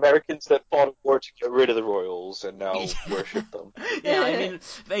 those Americans that fought a war to get rid of the royals and now worship them. Yeah, I mean,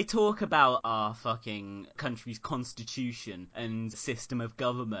 they talk about our fucking country's constitution and system of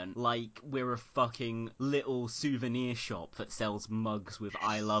government like we're a fucking little souvenir shop that sells mugs with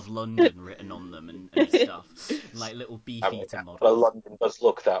I Love London written on them and stuff. Like little Beefeater models. Well, London does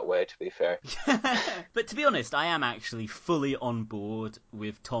look that way, to be fair. But to be honest, I am actually fully on board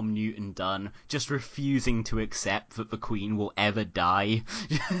with Tom Newton Dunn just refusing to accept that the Queen will ever die.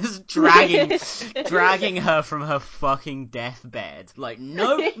 Just dragging her from her fucking deathbed. Like,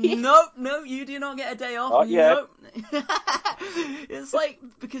 no, you do not get a day off. Nope. It's like,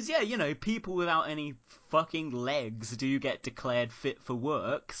 because people without any fucking legs do get declared fit for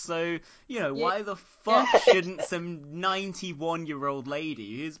work, so, why the fuck shouldn't some 91-year-old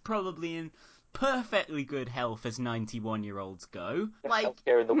lady who's probably in perfectly good health as 91-year-olds go. Like,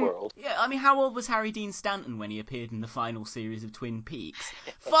 healthcare in the world. Yeah, I mean, how old was Harry Dean Stanton when he appeared in the final series of Twin Peaks?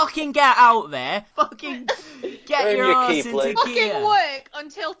 Fucking get out there! Fucking get your ass into gear! Fucking work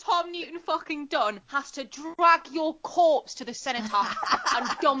until Tom Newton fucking Dunn has to drag your corpse to the cenotaph and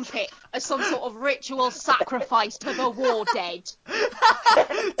dump it as some sort of ritual sacrifice to the war dead.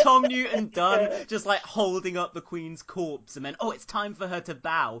 Tom Newton Dunn just like holding up the Queen's corpse and then, it's time for her to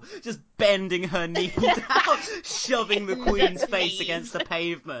bow. Just bending her knee down, shoving the Queen's face against the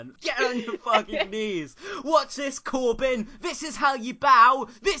pavement. Get on your fucking knees. Watch this, Corbyn. This is how you bow.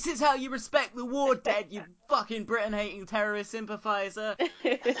 This is how you respect the war dead, you fucking Britain-hating terrorist sympathiser.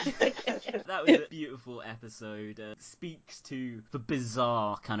 That was a beautiful episode. Speaks to the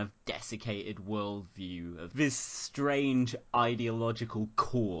bizarre kind of desiccated worldview of this strange ideological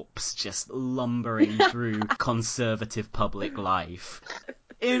corpse just lumbering through conservative public life.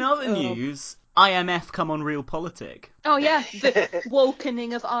 In other news, IMF come on Realpolitik. Oh yeah, the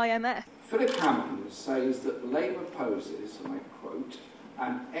wokening of IMF. Philip Hammond says that Labour poses, and I quote,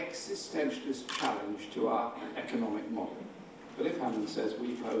 an existentialist challenge to our economic model. Philip Hammond says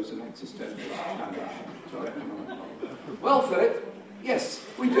we pose an existentialist challenge to our economic model. Well, Philip, yes,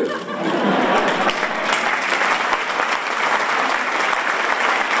 we do.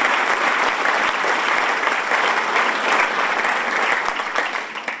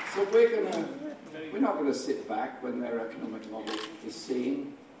 So we're not going to sit back when their economic model is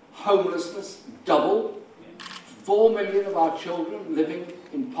seeing homelessness double, 4 million of our children living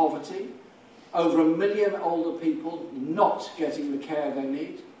in poverty, over 1 million older people not getting the care they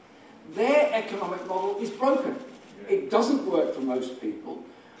need. Their economic model is broken. It doesn't work for most people,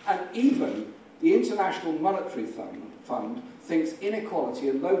 and even the International Monetary Fund thinks inequality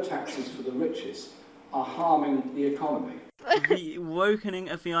and low taxes for the richest are harming the economy. The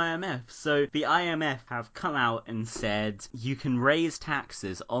wokening of the IMF. So the IMF have come out and said you can raise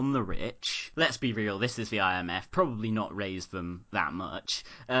taxes on the rich. Let's be real, this is the IMF. Probably not raise them that much,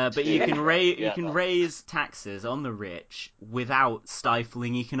 but you can raise taxes on the rich without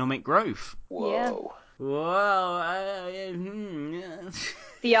stifling economic growth. Whoa.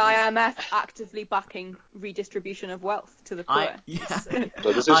 The IMF actively backing redistribution of wealth to the poor.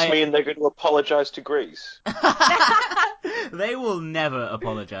 So does this mean they're going to apologise to Greece? They will never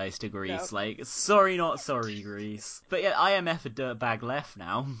apologise to Greece. No. Sorry not sorry, Greece. But yeah, IMF a dirtbag left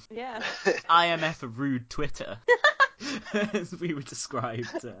now. Yeah. IMF a rude Twitter. As we were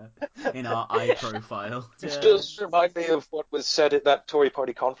described in our iProfile. This does remind me of what was said at that Tory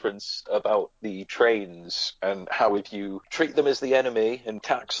party conference about the trains and how if you treat them as the enemy and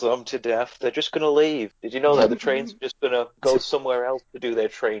tax them to death, they're just going to leave. Did you know that? The trains are just going to go somewhere else to do their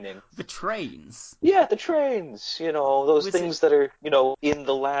training. The trains? Yeah, the trains. Those things that are, in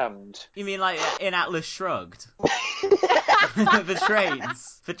the land. You mean like in Atlas Shrugged?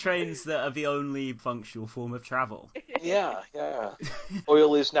 For trains that are the only functional form of travel. Yeah.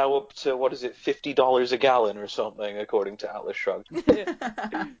 Oil is now up to, what is it, $50 a gallon or something, according to Atlas Shrugged.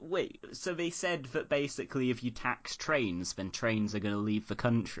 Wait, so they said that basically if you tax trains, then trains are going to leave the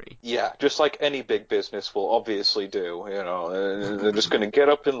country? Yeah, just like any big business will obviously do, they're just going to get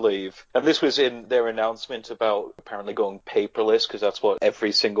up and leave. And this was in their announcement about apparently going paperless, because that's what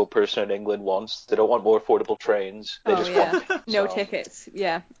every single person in England wants. They don't want more affordable trains. They just want no tickets.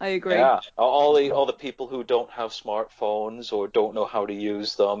 Yeah, I agree. Yeah, all the people who don't have smartphones or don't know how to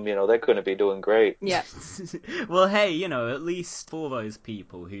use them, they're going to be doing great. Yeah. Well, hey, at least for those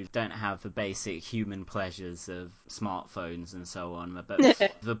people who don't have the basic human pleasures of smartphones and so on, but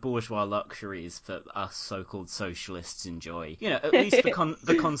the bourgeois luxuries that us so-called socialists enjoy, at least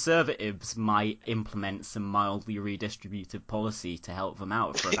the Conservatives might implement some mildly redistributive policy to help them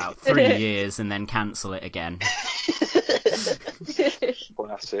out for about 3 years and then cancel it again.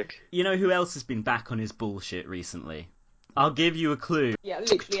 Classic. You know who else has been back on his bullshit recently? I'll give you a clue. Yeah,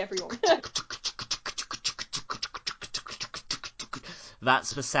 literally everyone.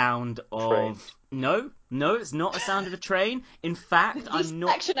 That's the sound of... Train. No, it's not a sound of a train. In fact, I'm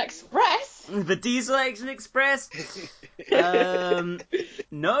not... Diesel Action Express? The Diesel Action Express?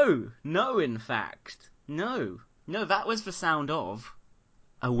 No, in fact. No, that was the sound of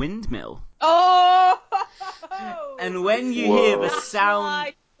a windmill. Oh! And when you hear the sound...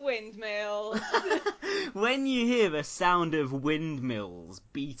 Like windmill. When you hear the sound of windmills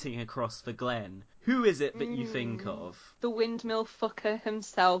beating across the glen, who is it that you think of? The windmill fucker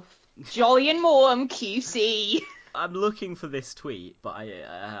himself. Jolyon Maugham QC. I'm looking for this tweet, but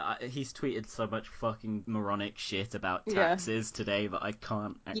he's tweeted so much fucking moronic shit about taxes today that I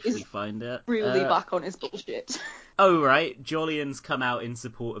can't actually find it. Really back on his bullshit. Oh, right. Jolyon's come out in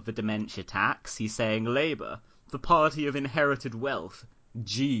support of the dementia tax. He's saying Labour, the party of inherited wealth.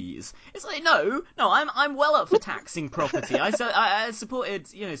 Jeez. It's like, no, I'm well up for taxing property. I supported,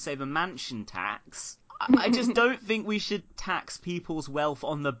 say, the mansion tax. I just don't think we should tax people's wealth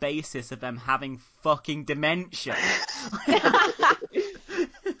on the basis of them having fucking dementia.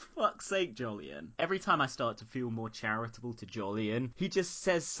 Fuck's sake, Jolyon. Every time I start to feel more charitable to Jolyon, he just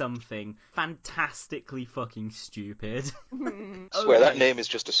says something fantastically fucking stupid. I swear that name is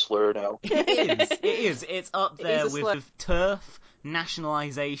just a slur now. It is. It's up there with turf,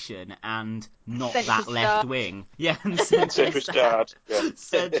 nationalisation, and not that left wing. Yeah, and centrist dad.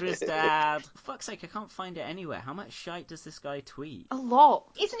 Centrist dad. For fuck's sake, I can't find it anywhere. How much shite does this guy tweet? A lot.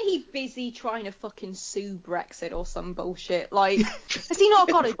 Isn't he busy trying to fucking sue Brexit or some bullshit? Like, has he not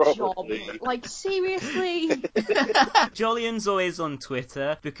got a job? Like, seriously? Jolyon's always on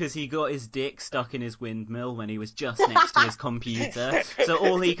Twitter because he got his dick stuck in his windmill when he was just next to his computer. So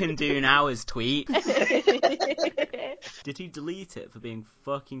all he can do now is tweet. Did he delete it for being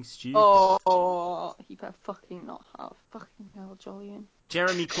fucking stupid? Oh, he better fucking not have. Fucking hell, Jolyon.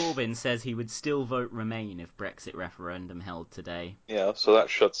 Jeremy Corbyn says he would still vote Remain if Brexit referendum held today. Yeah, so that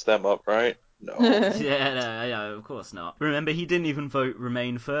shuts them up, right? No. No, of course not. Remember, he didn't even vote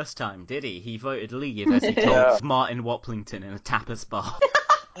Remain first time, did he? He voted Leave, as he told Martin Waplington in a tapas bar.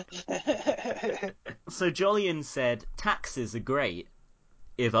 So Jolyon said, taxes are great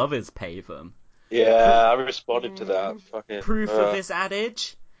if others pay them. Yeah, I responded to that. Fucking, Proof of this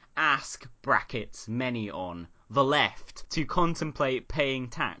adage? Ask, brackets, many on, the left to contemplate paying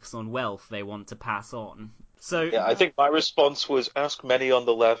tax on wealth they want to pass on. So yeah, I think my response was ask many on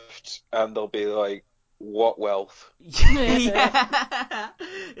the left and they'll be like, what wealth? Yeah.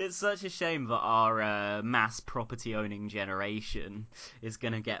 It's such a shame that our mass property owning generation is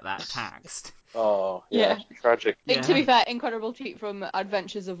going to get that taxed. Oh, yeah. Tragic. To be fair, incredible tweet from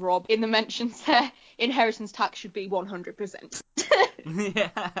Adventures of Rob. In the mentions there, inheritance tax should be 100%.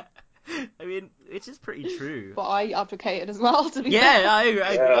 Yeah. I mean, which is pretty true. But I advocated as well, to be fair.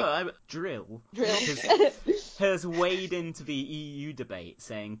 I Drill has weighed into the EU debate,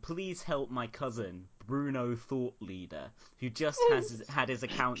 saying, please help my cousin, Bruno Thought Leader, who just had his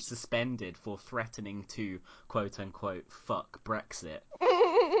account suspended for threatening to, quote-unquote, fuck Brexit.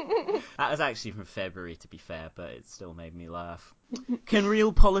 That was actually from February, to be fair, but it still made me laugh. Can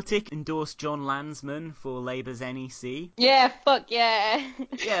Realpolitik endorse John Landsman for Labour's NEC? Yeah, fuck yeah.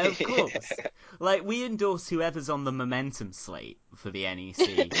 Yeah, of course. Like, we endorse whoever's on the Momentum slate for the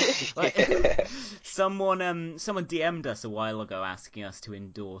NEC. Like, someone DM'd us a while ago asking us to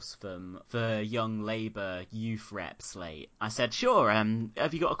endorse them for Young Labour Youth Rep slate. I said, sure,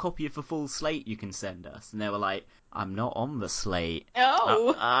 have you got a copy of the full slate you can send us? And they were like, I'm not on the slate.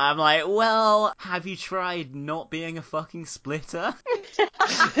 Oh. I'm like, well, have you tried not being a fucking splitter?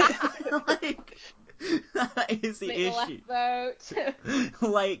 Like, That is the issue.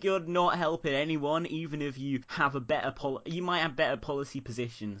 Like, you're not helping anyone, even if you have you might have better policy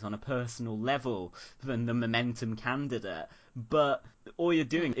positions on a personal level than the Momentum candidate, but all you're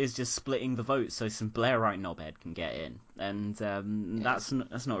doing is just splitting the vote so some Blairite knobhead can get in, and that's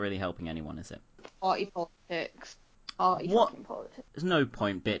not really helping anyone, is it? Party politics. Fucking politics. There's no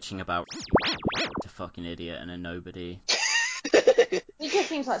point bitching about a fucking idiot and a nobody. He just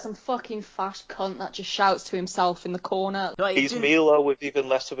seems like some fucking fat cunt that just shouts to himself in the corner. Like, he's Milo with even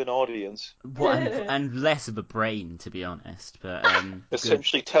less of an audience. And less of a brain, to be honest. But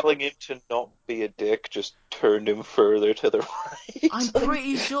essentially telling him to not be a dick just turned him further to the right. I'm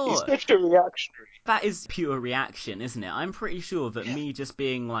pretty sure he's such a reactionary. That is pure reaction, isn't it? I'm pretty sure that me just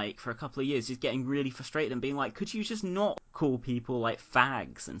being like, for a couple of years, just getting really frustrated and being like, could you just not call people like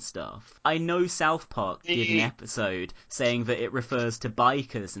fags and stuff? I know South Park did an episode saying that it refers to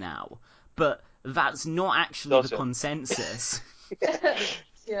bikers now, but that's not actually the consensus.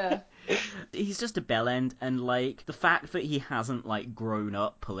 Yeah. He's just a bellend, and like the fact that he hasn't like grown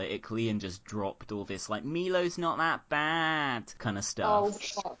up politically and just dropped all this like Milo's not that bad kind of stuff.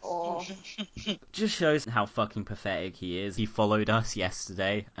 Oh. Just shows how fucking pathetic he is. He followed us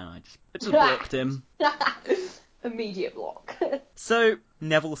yesterday, and I just blocked him. Immediate block. So,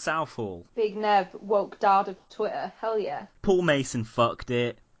 Neville Southall. Big Nev, woke dad of Twitter. Hell yeah. Paul Mason fucked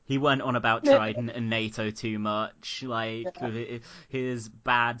it. He went on about Trident and NATO too much, like, with his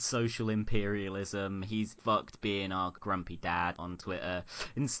bad social imperialism. He's fucked being our grumpy dad on Twitter.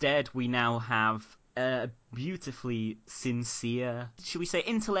 Instead, we now have a beautifully sincere, should we say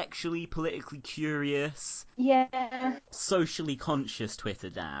intellectually, politically curious, socially conscious Twitter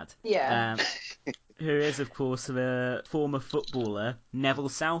dad. Yeah. Who is, of course, a former footballer, Neville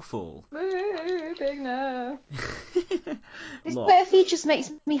Southall. Big no. This Twitter feed just makes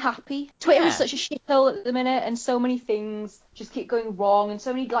me happy. Twitter is such a shithole at the minute, and so many things just keep going wrong, and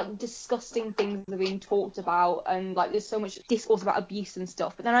so many like disgusting things are being talked about, and like there's so much discourse about abuse and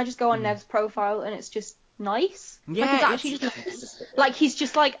stuff. But then I just go on Nev's profile, and it's just nice. Yeah, like, he's actually just like he's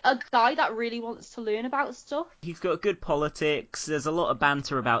just like a guy that really wants to learn about stuff. He's got good politics. There's a lot of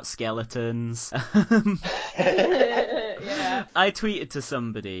banter about skeletons. Yeah. I tweeted to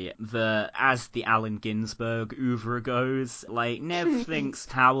somebody that as the Allen Ginsberg oeuvre goes, like, Nev thinks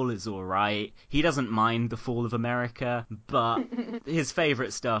Howell is alright. He doesn't mind the fall of America, but his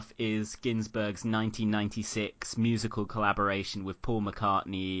favourite stuff is Ginsberg's 1996 musical collaboration with Paul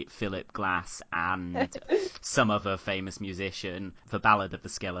McCartney, Philip Glass, and some other famous musician, The Ballad of the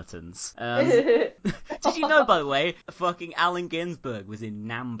Skeletons. Did you know, by the way, fucking Allen Ginsberg was in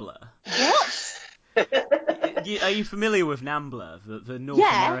NAMBLA? What? Are you familiar with NAMBLA, the North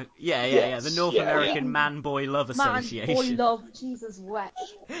American? The North American Man-Boy Love Association. Man-Boy Love, Jesus wept.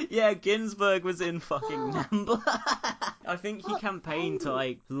 Yeah, Ginsberg was in fucking NAMBLA. I think he campaigned to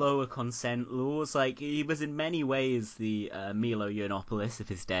like lower consent laws. Like, he was in many ways the Milo Yiannopoulos of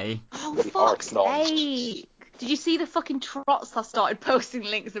his day. Oh, fuck's sake. Did you see the fucking trots that started posting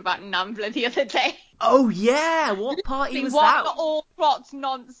links about NAMBLA the other day? Oh yeah, what party was that? What all trots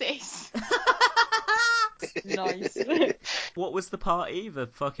nonsense? Nice. What was the party? The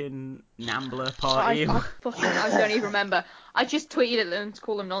fucking NAMBLA party? I don't even remember. I just tweeted at them to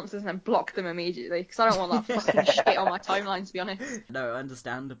call them nonsense and then blocked them immediately because I don't want that fucking shit on my timeline, to be honest. No,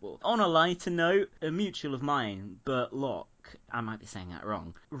 understandable. On a lighter note, a mutual of mine, Bert Locke, I might be saying that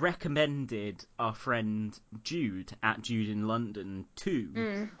wrong, recommended our friend Jude at Jude in London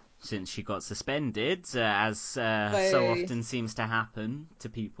too. Since she got suspended, as so often seems to happen to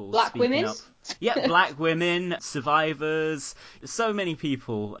people Black speaking women? up. Yeah, black women, survivors, so many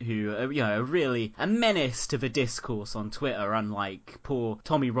people who are, really a menace to the discourse on Twitter, unlike poor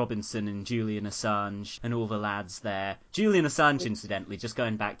Tommy Robinson and Julian Assange and all the lads there. Julian Assange, incidentally, just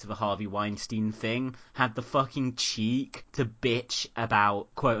going back to the Harvey Weinstein thing, had the fucking cheek to bitch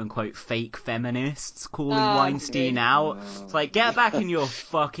about quote-unquote fake feminists calling Weinstein out. It's like, get back in your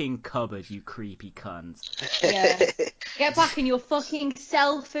fucking cupboard, you creepy cunt. Yeah. Get back in your fucking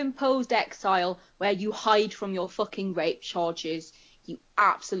self-imposed exile where you hide from your fucking rape charges, you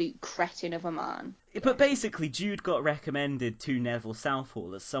absolute cretin of a man. But basically, Jude got recommended to Neville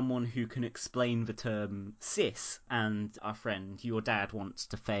Southall as someone who can explain the term cis, and our friend, Your Dad Wants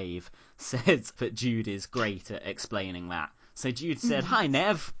to Fave, says that Jude is great at explaining that. So Jude said, Hi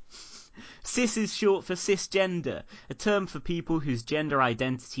Nev! Cis is short for cisgender, a term for people whose gender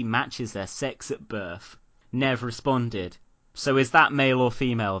identity matches their sex at birth. Nev responded, So is that male or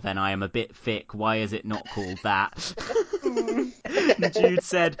female then? I am a bit thick. Why is it not called that? Jude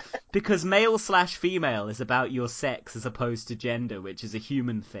said, because male/female is about your sex as opposed to gender, which is a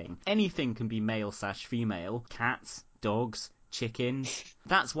human thing. Anything can be male/female. Cats, dogs, chickens.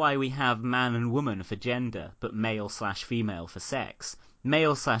 That's why we have man and woman for gender, but male/female for sex.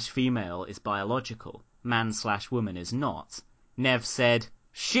 Male/female is biological. Man/woman is not. Nev said,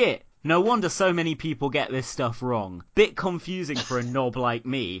 shit! No wonder so many people get this stuff wrong. Bit confusing for a knob like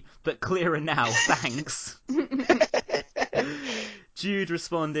me, but clearer now, thanks. Jude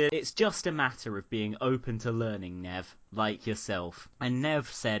responded, it's just a matter of being open to learning, Nev, like yourself. And Nev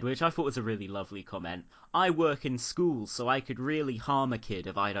said, which I thought was a really lovely comment, I work in schools, so I could really harm a kid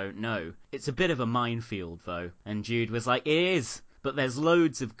if I don't know. It's a bit of a minefield, though. And Jude was like, it is, but there's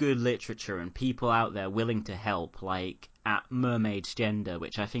loads of good literature and people out there willing to help, like at Mermaid's Gender,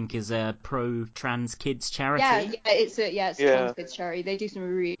 which I think is a pro-trans kids charity. It's a trans kids charity. They do some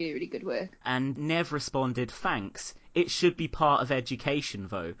really, really good work. And Nev responded, thanks. It should be part of education,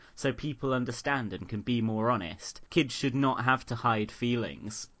 though, so people understand and can be more honest. Kids should not have to hide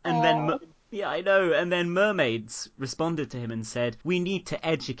feelings. And then... Yeah, I know. And then Mermaids responded to him and said, we need to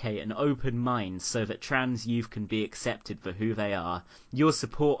educate an open mind so that trans youth can be accepted for who they are. Your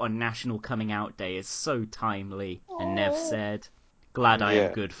support on National Coming Out Day is so timely. And Nev said, glad I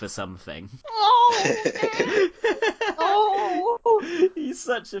am good for something. He's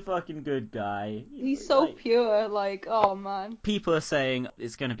such a fucking good guy. He's so pure, like, oh man. People are saying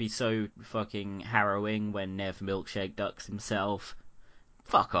it's going to be so fucking harrowing when Nev milkshake ducks himself.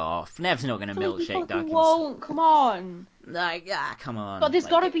 Fuck off. Nev's not going to milkshake duck himself. Won't. Come on. Like, come on. But there's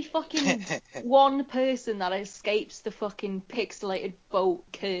got to be fucking one person that escapes the fucking pixelated boat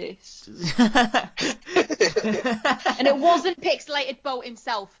curse. And it wasn't pixelated boat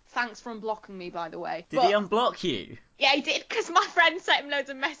himself. Thanks for unblocking me, by the way. Did he unblock you? Yeah, he did, because my friend sent him loads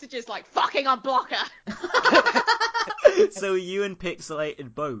of messages like, fucking unblock her. So are you and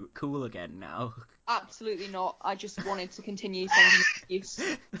pixelated boat cool again now? Absolutely not. I just wanted to continue sending abuse.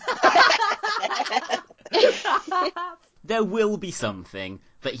 There will be something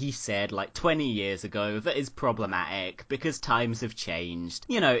that he said like 20 years ago that is problematic because times have changed.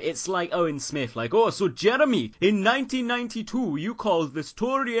 You know, it's like Owen Smith, like, oh, so Jeremy, in 1992 you called this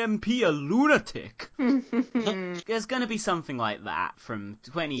Tory MP a lunatic. There's gonna be something like that from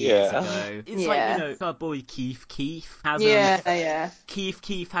 20 years ago. It's like, you know, our boy Keith has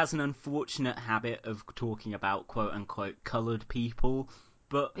Keith has an unfortunate habit of talking about quote-unquote coloured people,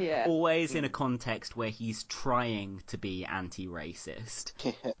 but always in a context where he's trying to be anti-racist.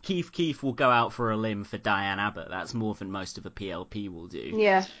 Keith will go out for a limb for Diane Abbott. That's more than most of the PLP will do.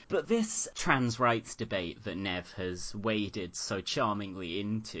 Yeah. But this trans rights debate that Nev has waded so charmingly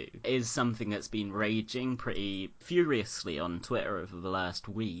into is something that's been raging pretty furiously on Twitter over the last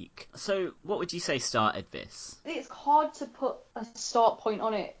week. So what would you say started this? It's hard to put a start point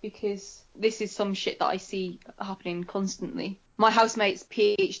on it because this is some shit that I see happening constantly. My housemate's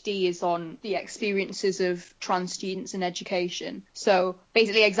PhD is on the experiences of trans students in education. So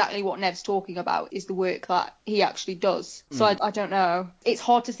basically exactly what Nev's talking about is the work that he actually does. So I don't know. It's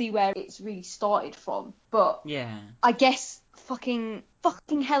hard to see where it's really started from. But I guess fucking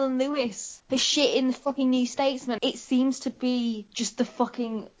Helen Lewis, the shit in the fucking New Statesman, it seems to be just the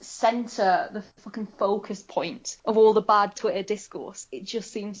fucking centre, the fucking focus point of all the bad Twitter discourse. It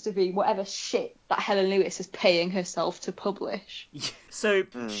just seems to be whatever shit that Helen Lewis is paying herself to publish. So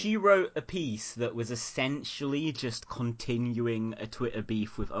she wrote a piece that was essentially just continuing a Twitter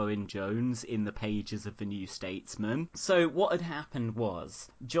beef with Owen Jones in the pages of the New Statesman. So what had happened was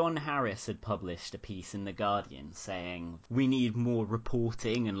John Harris had published a piece in The Guardian saying we need more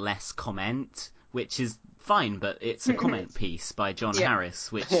reporting and less comment, which is fine, but it's a comment piece by John Harris,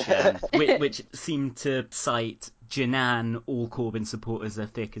 which seemed to cite Janan, all Corbyn supporters are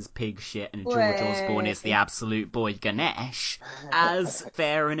thick as pig shit, and George Osborne is the absolute boy Ganesh, as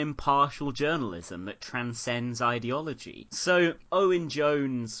fair and impartial journalism that transcends ideology. So Owen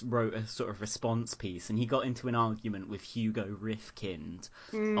Jones wrote a sort of response piece, and he got into an argument with Hugo Rifkind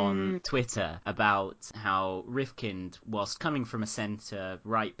on Twitter about how Rifkind, whilst coming from a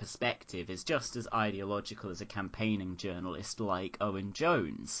centre-right perspective, is just as ideological as a campaigning journalist like Owen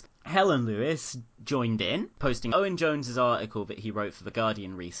Jones. Helen Lewis joined in, posting Owen Jones's article that he wrote for The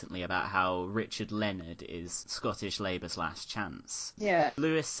Guardian recently about how Richard Leonard is Scottish Labour's last chance. Yeah.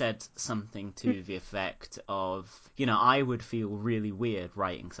 Lewis said something to the effect of, you know, I would feel really weird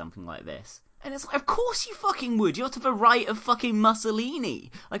writing something like this. And it's like, of course you fucking would. You're to the right of fucking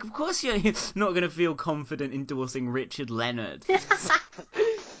Mussolini. Like, of course you're not going to feel confident endorsing Richard Leonard.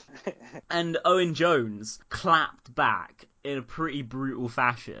 And Owen Jones clapped back in a pretty brutal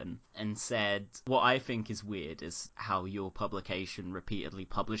fashion and said, what I think is weird is how your publication repeatedly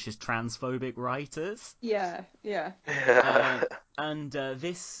publishes transphobic writers. Yeah. And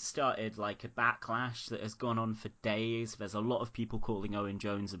this started like a backlash that has gone on for days. There's a lot of people calling Owen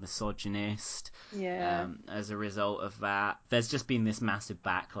Jones a misogynist. Yeah. As a result of that, there's just been this massive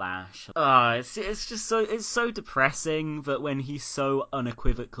backlash. It's just so depressing that when he's so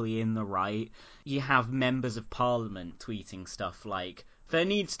unequivocally in the right, you have members of Parliament tweeting stuff like, there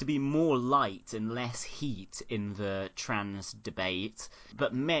needs to be more light and less heat in the trans debate,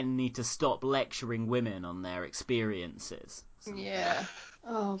 but men need to stop lecturing women on their experiences. Yeah.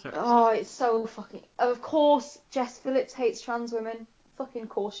 Oh, it's so fucking... Of course, Jess Phillips hates trans women. Fucking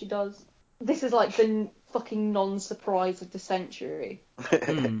course she does. This is like the fucking non-surprise of the century.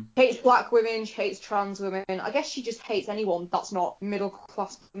 Hates black women, she hates trans women. I guess she just hates anyone that's not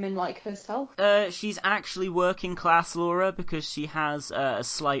middle-class women like herself. She's actually working class, Laura, because she has a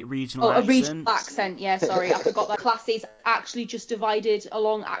slight regional accent. A regional accent, yeah, sorry. I forgot that class is actually just divided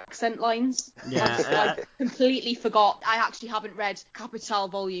along accent lines. Yeah. I completely forgot. I actually haven't read Capital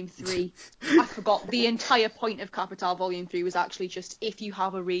Volume 3. I forgot the entire point of Capital Volume 3 was actually just if you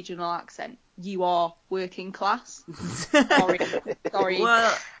have a regional accent, you are working class. Sorry.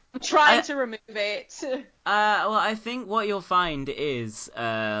 Well, I'm trying to remove it. Well, I think what you'll find is,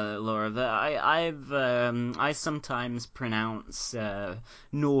 Laura, that I sometimes pronounce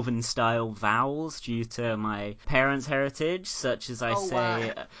northern style vowels due to my parents' heritage, such as I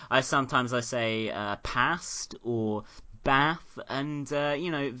say past or bath, and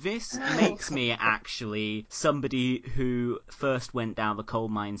this makes me actually somebody who first went down the coal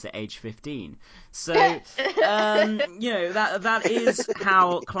mines at age 15. So that is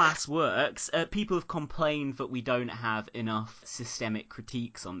how class works. People have complained that we don't have enough systemic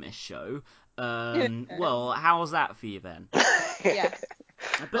critiques on this show. Well, how's that for you then? Yeah.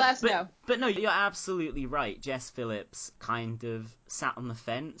 But no, you're absolutely right. Jess Phillips kind of sat on the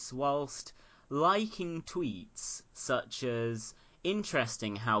fence whilst liking tweets such as,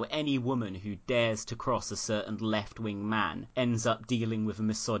 interesting how any woman who dares to cross a certain left-wing man ends up dealing with a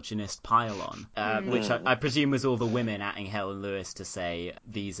misogynist pile-on, which I presume was all the women atting Helen Lewis to say,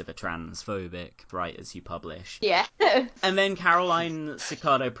 these are the transphobic writers you publish. Yeah. And then Caroline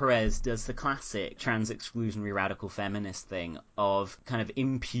Cicado Perez does the classic trans-exclusionary radical feminist thing of kind of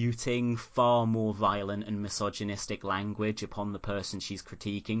imputing far more violent and misogynistic language upon the person she's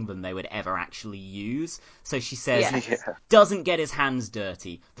critiquing than they would ever actually use. So she says, doesn't get his hands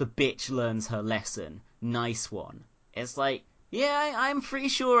dirty, the bitch learns her lesson, nice one. It's like, yeah, I'm pretty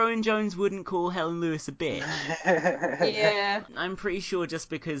sure Owen Jones wouldn't call Helen Lewis a bitch. Yeah. I'm pretty sure just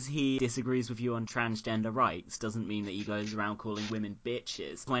because he disagrees with you on transgender rights doesn't mean that he goes around calling women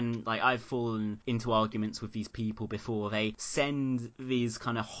bitches. When, I've fallen into arguments with these people before, they send these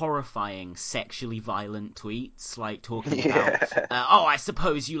kind of horrifying sexually violent tweets, talking about, I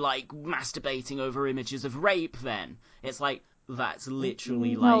suppose you like masturbating over images of rape then. It's like, that's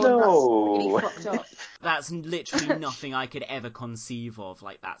literally that's really fucked up. That's literally nothing I could ever conceive of.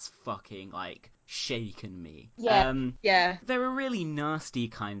 That's fucking shaken me. Yeah. They're a really nasty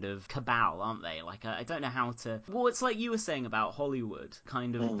kind of cabal, aren't they? I don't know how to. Well, it's like you were saying about Hollywood.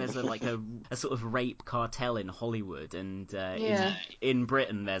 Kind of, there's a sort of rape cartel in Hollywood, and in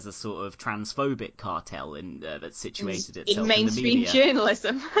Britain there's a sort of transphobic cartel that's situated itself in the mainstream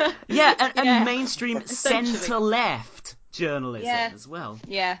journalism. and mainstream centre left journalism as well.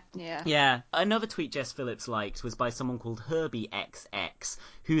 Yeah. Another tweet Jess Phillips liked was by someone called Herbie XX,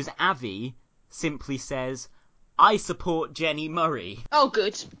 whose Avi simply says, I support Jenny Murray. Oh,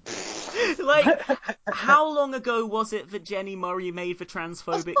 good. How long ago was it that Jenny Murray made the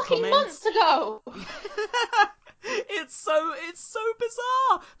transphobic comments? Months ago. It's so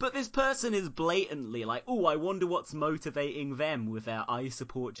bizarre. But this person is blatantly I wonder what's motivating them with their I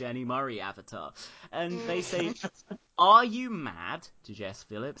support Jenny Murray avatar. And they say, are you mad? To Jess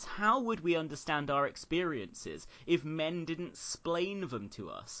Phillips. How would we understand our experiences if men didn't splain them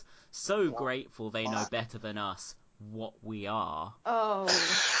to us? So grateful they know better than us what we are. Oh.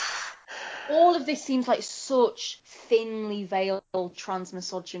 All of this seems like such thinly veiled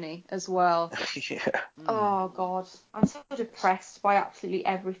transmisogyny as well. Oh, God. I'm so depressed by absolutely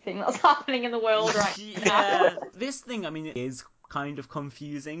everything that's happening in the world right now. This thing, it is kind of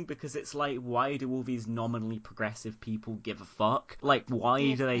confusing because it's why do all these nominally progressive people give a fuck?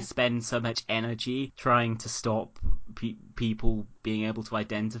 Why do they spend so much energy trying to stop people being able to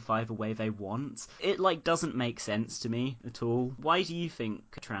identify the way they want. It, like, doesn't make sense to me at all. Why do you think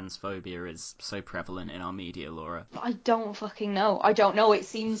transphobia is so prevalent in our media, Laura? I don't fucking know. I don't know. It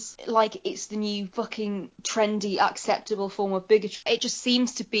seems like it's the new fucking trendy, acceptable form of bigotry. It just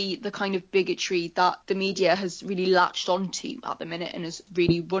seems to be the kind of bigotry that the media has really latched onto at the minute and is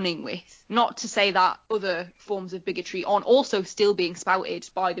really running with. Not to say that other forms of bigotry aren't also still being spouted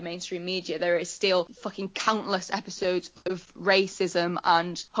by the mainstream media. There is still fucking countless episodes of racism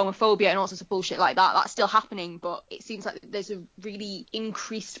and homophobia and all sorts of bullshit like that. That's still happening, but it seems like there's a really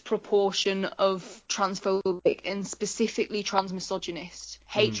increased proportion of transphobic and specifically transmisogynist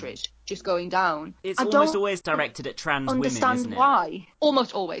hatred just going down. It's almost always directed at trans women, isn't it? Understand why.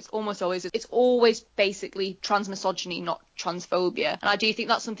 Almost always. It's always basically transmisogyny, not transphobia. And I do think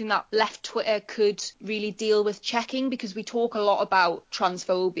that's something that left Twitter could really deal with checking, because we talk a lot about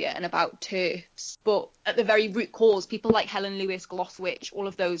transphobia and about TERFs, but at the very root cause, people like Helen Lewis, Glosswitch, all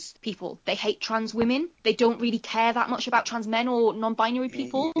of those people, they hate trans women. They don't really care that much about trans men or non-binary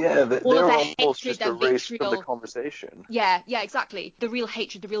people. Yeah, they're almost just erased from the conversation. Yeah, exactly. The real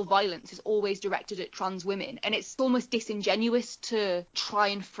hatred, the real violence is always directed at trans women, and it's almost disingenuous to try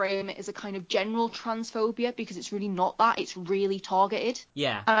and frame it as a kind of general transphobia, because it's really not that. It's really targeted.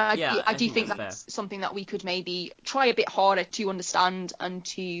 Yeah. I do think that's something that we could maybe try a bit harder to understand and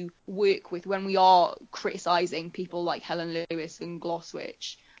to work with when we are criticising people like Helen Lewis and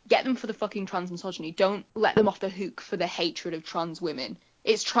Glosswitch. Get them for the fucking transmisogyny. Don't let them off the hook for the hatred of trans women.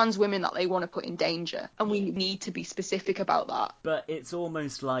 It's trans women that they want to put in danger, and we need to be specific about that. But it's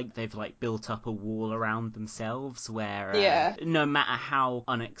almost like they've built up a wall around themselves where no matter how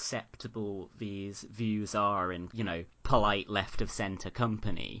unacceptable these views are in, polite left of centre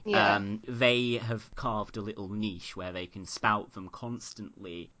company, they have carved a little niche where they can spout them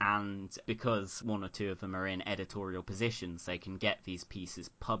constantly, and because one or two of them are in editorial positions, they can get these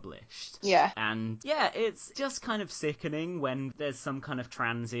pieces published. And it's just kind of sickening when there's some kind of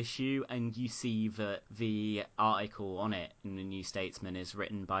trans issue and you see that the article on it in the New Statesman is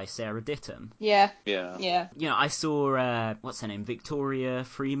written by Sarah Dittum. I saw what's her name, Victoria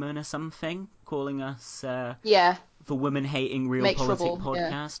Freeman or something, calling us the woman-hating real Make politic trouble,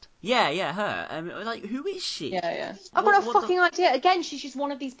 podcast. Yeah, her. Who is she? I've got no fucking idea. Again, she's just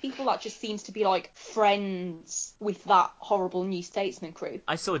one of these people that just seems to be friends with that horrible New Statesman crew.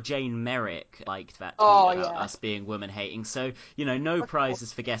 I saw Jane Merrick liked that tweet about us being woman-hating, so, no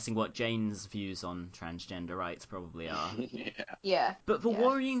prizes for guessing what Jane's views on transgender rights probably are. But the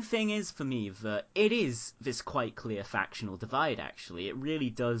worrying thing is, for me, that it is this quite clear factional divide, actually. It really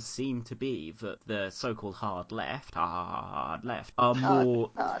does seem to be that the so-called hard left are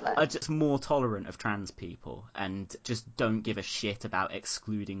just more tolerant of trans people and just don't give a shit about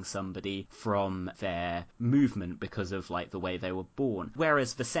excluding somebody from their movement because of the way they were born.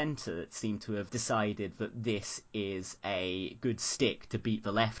 Whereas the centre seem to have decided that this is a good stick to beat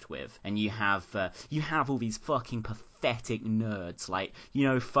the left with, and you have all these fucking pathetic nerds like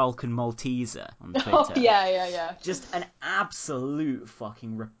Falcon Malteser on Twitter. Just an absolute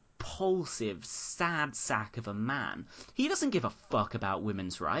fucking repulsive, sad sack of a man. He doesn't give a fuck about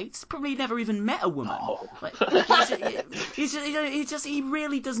women's rights. Probably never even met a woman. He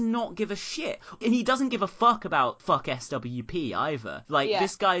really does not give a shit. And he doesn't give a fuck about fuck SWP either.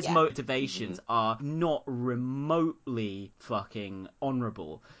 This guy's motivations are not remotely fucking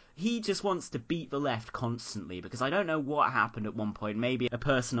honourable. He just wants to beat the left constantly, because I don't know what happened at one point. Maybe a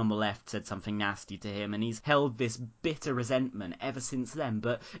person on the left said something nasty to him and he's held this bitter resentment ever since then.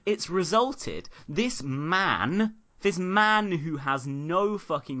 But it's resulted, this man who has no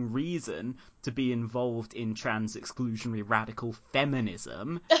fucking reason to be involved in trans exclusionary radical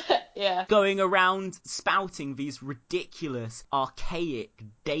feminism, going around spouting these ridiculous, archaic,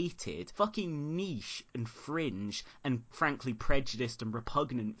 dated, fucking niche and fringe and frankly prejudiced and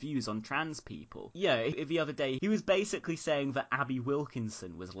repugnant views on trans people. The other day he was basically saying that Abby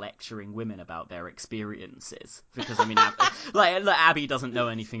Wilkinson was lecturing women about their experiences, because Abby doesn't know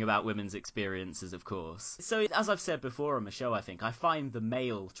anything about women's experiences, of course. So as I've said before on the show, I think I find the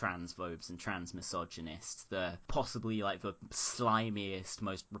male transphobes and transmisogynists the possibly the slimiest,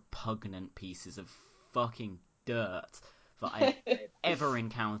 most repugnant pieces of fucking dirt that ever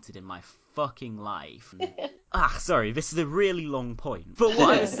encountered in my fucking life. Sorry, this is a really long point. But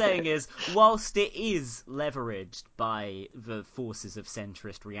what I was saying is, whilst it is leveraged by the forces of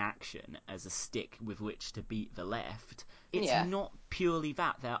centrist reaction as a stick with which to beat the left, it's not purely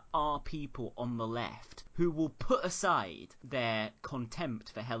that. There are people on the left who will put aside their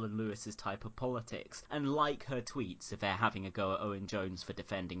contempt for Helen Lewis's type of politics and like her tweets if they're having a go at Owen Jones for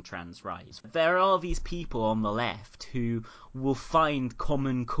defending trans rights. There are these people on the left who will find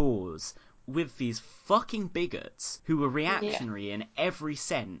common cause with these fucking bigots who are reactionary in every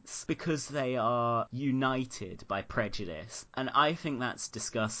sense because they are united by prejudice. And I think that's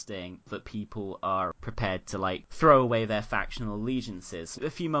disgusting that people are prepared to, like, throw away their factional allegiances.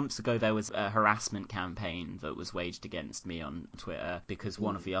 A few months ago there was a harassment campaign that was waged against me on Twitter because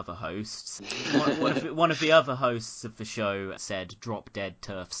one of the other hosts one of the other hosts of the show said "drop dead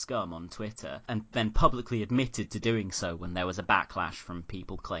TERF scum" on Twitter, and then publicly admitted to doing so when there was a backlash from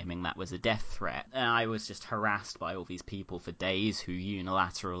people claiming that was a death threat. And I was just harassed by all these people for days who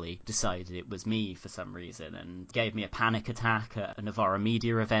unilaterally decided it was me for some reason and gave me a panic attack at a Novara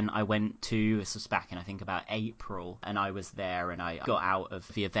Media event I went to. This was back in, I think, about April, and I was there and I got out of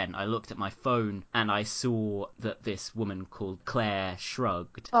the event. I looked at my phone and I saw that this woman called Claire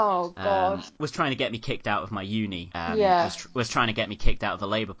Shrugged was trying to get me kicked out of my uni, was trying to get me kicked out of the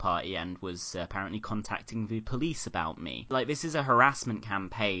Labour Party, and was apparently contacting the police about me. Like, this is a harassment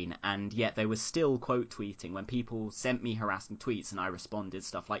campaign, and yet they were still quote tweeting when people sent me harassing tweets and I responded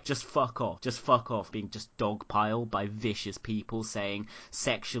stuff like "just fuck off," being just dogpiled by vicious people saying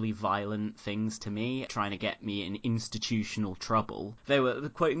sexually violent things to me, trying to get me in institutional trouble. They were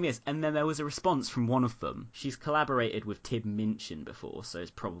quoting this, and then there was a response from one of them. She's collaborated with Tim Minchin before, so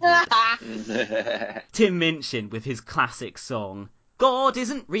it's probably Tim Minchin with his classic song "God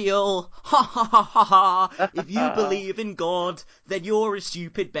isn't real, ha ha ha ha ha. If you believe in God, then you're a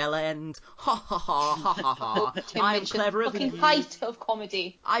stupid bellend, ha ha ha ha ha ha. I'm cleverer than you. Height of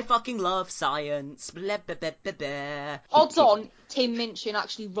comedy. I fucking love science. Blah, blah, blah, blah, blah. Odds on, Tim Minchin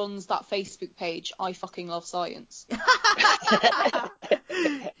actually runs that Facebook page, I fucking love science.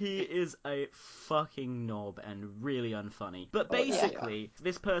 He is a fucking knob and really unfunny. But basically,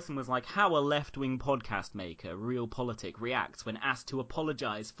 this person was like how a left-wing podcast maker, Real Politic, reacts when asked to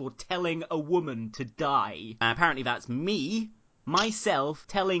apologise for telling a woman to die. And apparently that's myself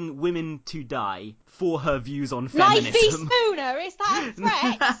telling women to die for her views on feminism. Knifey Spooner, is that a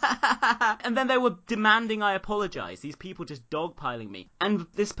threat? And then they were demanding I apologise. These people just dogpiling me. And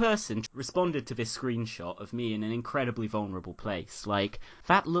this person responded to this screenshot of me in an incredibly vulnerable place. Like,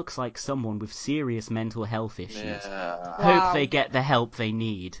 that looks like someone with serious mental health issues. Hope they get the help they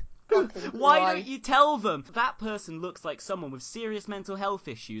need. Why don't you tell them that person looks like someone with serious mental health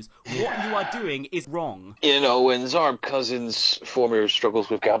issues? What you are doing is wrong. You know, when Zarb Cousins' former struggles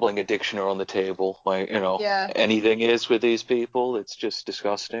with gambling addiction are on the table, like, you know, anything is with these people, it's just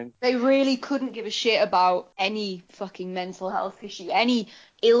disgusting. They really couldn't give a shit about any fucking mental health issue, any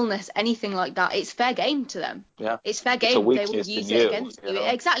illness, anything like that. It's fair game to them. Yeah. It's fair game. They will use it against you. Know?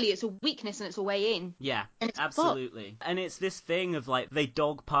 Exactly. It's a weakness and it's a way in. Yeah, absolutely. And it's this thing of, like, they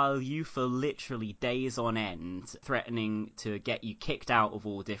dogpile you for literally days on end, threatening to get you kicked out of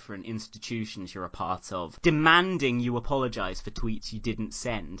all different institutions you're a part of, demanding you apologise for tweets you didn't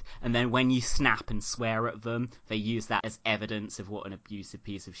send, and then when you snap and swear at them, they use that as evidence of what an abusive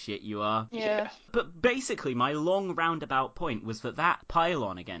piece of shit you are. Yeah. But basically, my long roundabout point was that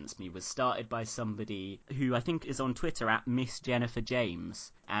pile-on against me was started by somebody who I think is on Twitter at Miss Jennifer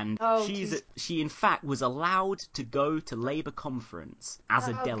James, and she in fact was allowed to go to Labour conference as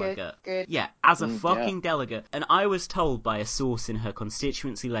a delegate. Good. Yeah, as a fucking delegate. And I was told by a source in her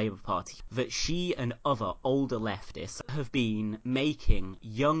constituency Labour Party that she and other older leftists have been making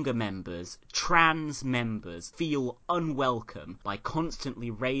younger members, trans members, feel unwelcome by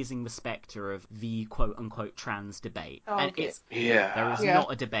constantly raising the spectre of the quote-unquote trans debate. There is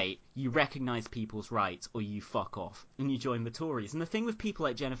not a debate. You recognise people's rights or you fuck off and you join the Tories. And the thing with people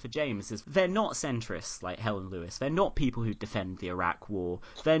like Jennifer James is they're not centrists like Helen Lewis. They're not people who defend the Iraq War.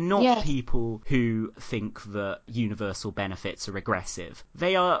 They're not people who think that universal benefits are regressive.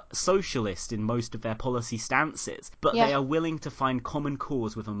 They are socialist in most of their policy stances, but they are willing to find common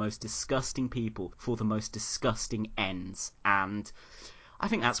cause with the most disgusting people for the most disgusting ends. And I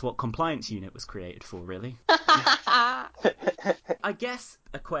think that's what Compliance Unit was created for, really. I guess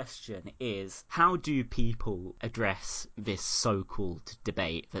a question is, how do people address this so-called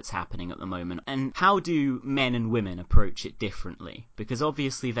debate that's happening at the moment? And how do men and women approach it differently? Because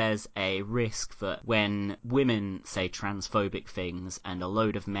obviously there's a risk that when women say transphobic things and a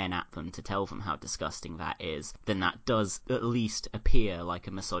load of men at them to tell them how disgusting that is, then that does at least appear like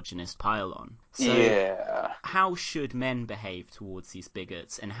a misogynist pile-on. So yeah. How should men behave towards these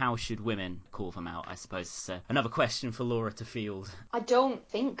bigots, and how should women call them out? I suppose it's another question for Laura to field. I don't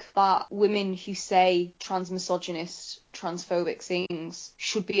think that women who say transmisogynist, transphobic things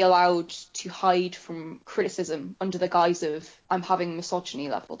should be allowed to hide from criticism under the guise of I'm having misogyny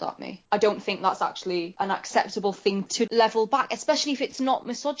leveled at me. I don't think that's actually an acceptable thing to level back, especially if it's not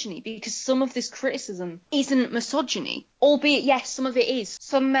misogyny, because some of this criticism isn't misogyny. Albeit, yes, some of it is.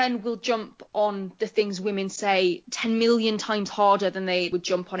 Some men will jump on the things women say 10 million times harder than they would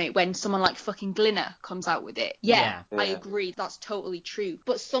jump on it when someone like fucking Glinner comes out with it. Yeah. I agree. That's totally true.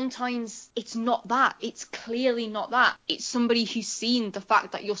 But sometimes it's not that. It's clearly not that. It's somebody who's seen the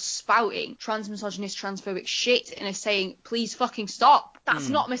fact that you're spouting transmisogynist, transphobic shit and is saying, please fucking stop. That's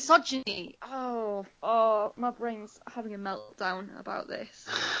not misogyny. Oh, my brain's having a meltdown about this.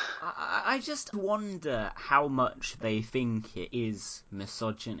 I just wonder how much they think it is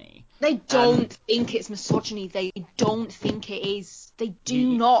misogyny. They don't think it's misogyny. They don't think it is. They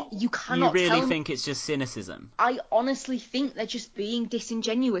do not. You cannot You really tell think it's just cynicism? I honestly think they're just being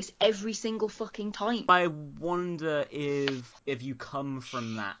disingenuous every single fucking time. I wonder if you come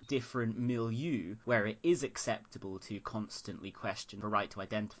from that different milieu where it is acceptable to constantly question the right to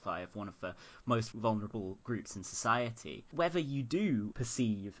identify of one of the most vulnerable groups in society, whether you do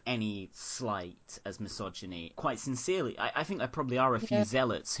perceive any slight as misogyny quite sincerely. I think there probably are a few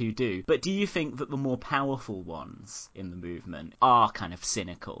zealots who do, but do you think that the more powerful ones in the movement are kind of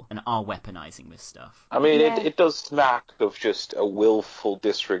cynical and are weaponizing this stuff? I mean, it does smack of just a willful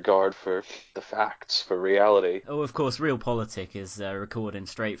disregard for the facts, for reality. Oh, of course, Realpolitik is recording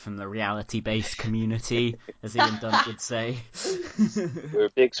straight from the reality-based community, as Ian Dunt would say. We're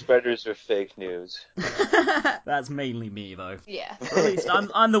big spreaders of fake news. That's mainly me, though. Yeah. At least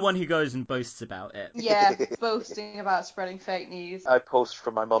I'm the one who goes and boasts about it. Yeah, boasting about spreading fake news. I post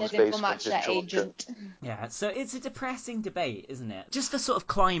from my mum's basement in Georgia. Agent. Yeah, so it's a depressing debate, isn't it? Just the sort of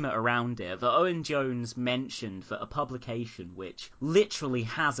climate around it. That Owen Jones mentioned that a publication which literally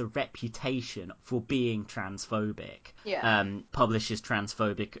has a reputation for being transphobic publishes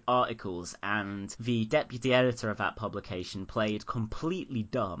transphobic articles, and the deputy editor of that publication played completely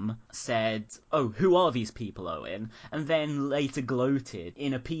dumb, said, "Oh, who are these people, Owen?" and then later gloated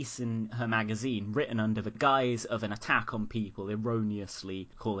in a piece in her magazine written under the guise of an attack on people erroneously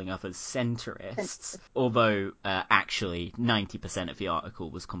calling others centrists, although actually 90% of the article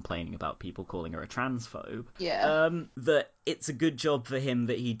was complaining about people calling her a transphobe. That it's a good job for him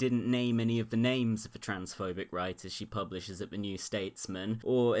that he didn't name any of the names of the transphobic writers she publishes at the New Statesman,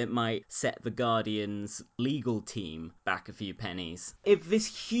 or it might set the Guardian's legal team back a few pennies. If this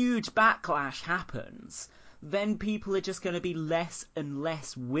huge backlash happens, then people are just going to be less and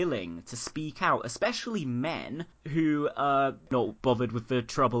less willing to speak out, especially men who are not bothered with the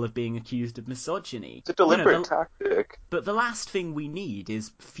trouble of being accused of misogyny. It's a deliberate tactic. But the last thing we need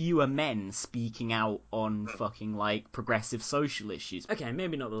is fewer men speaking out on fucking, like, progressive social issues. Okay,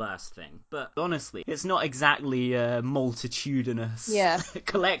 maybe not the last thing, but honestly, it's not exactly a multitudinous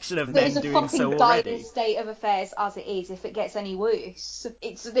collection of men doing so already. It's a fucking dire state of affairs as it is. If it gets any worse,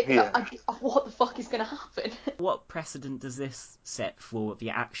 what the fuck is going to happen? What precedent does this set for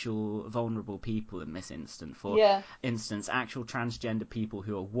the actual vulnerable people in this instance? For instance, actual transgender people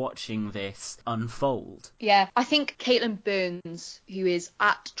who are watching this unfold? Yeah, I think Caitlin Burns, who is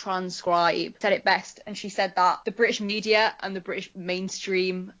at Transcribe, said it best, and she said that the British media and the British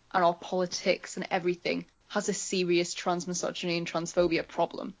mainstream and our politics and everything has a serious transmisogyny and transphobia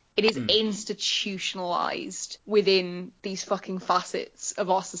problem. It is institutionalised within these fucking facets of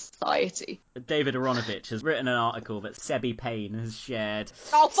our society. David Aronovich has written an article that Sebby Payne has shared.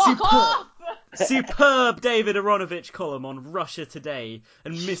 Oh, fuck off! Superb David Aronovich column on Russia Today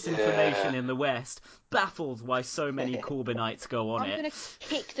and misinformation in the West. Baffled why so many Corbynites go on it. I'm going to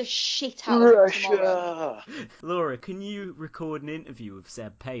kick the shit out of Russia tomorrow. Laura, can you record an interview with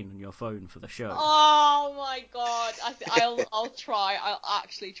Seb Payne on your phone for the show? Oh my god. I'll try. I'll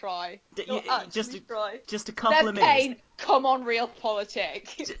actually try. Just a couple of minutes. Seb Payne, come on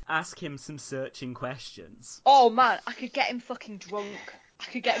Realpolitik. Ask him some searching questions. Oh man, I could get him fucking drunk. I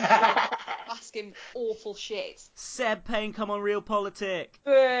could get him drunk, ask him awful shit. Seb Payne, come on Realpolitik.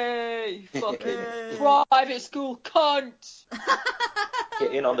 Hey, fucking private school cunt.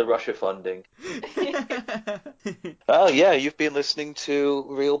 Get in on the Russia funding. Oh, yeah, you've been listening to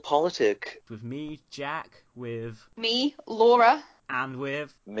Realpolitik. With me, Jack, with... Me, Laura. And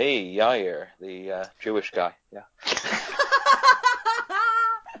with... Me, Yair, the Jewish guy, yeah.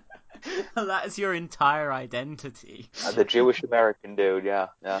 That is your entire identity. The Jewish American dude, yeah.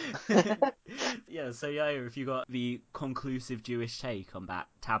 Yeah, so Yair, if you got the conclusive Jewish take on that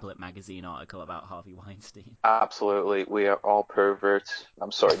Tablet magazine article about Harvey Weinstein. Absolutely, we are all perverts,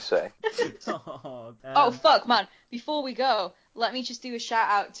 I'm sorry to say. Oh, fuck, man. Before we go, let me just do a shout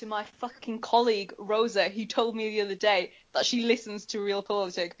out to my fucking colleague, Rosa, who told me the other day that she listens to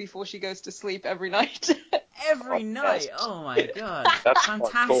Realpolitik before she goes to sleep every night. Every night? Oh my god. That's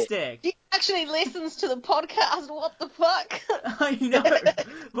fantastic. She actually listens to the podcast, what the fuck? I know.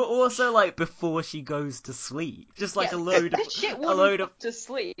 But also, like, before she goes to sleep. Just like a load of to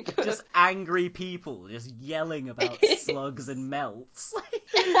sleep. Just angry people just yelling about slugs and melts.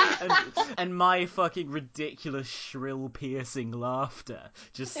 and my fucking ridiculous shrill piercing laughter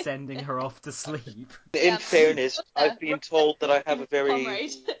just sending her off to sleep. In fairness, I've been told that I have a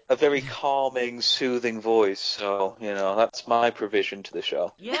very calming, soothing voice, so, that's my provision to the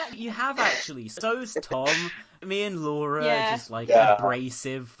show. Yeah, you have actually. So's Tom. Me and Laura are just like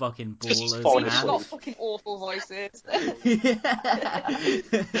abrasive fucking ballers, man. We've got fucking awful voices.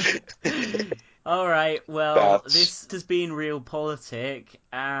 Alright, well, this has been Realpolitik,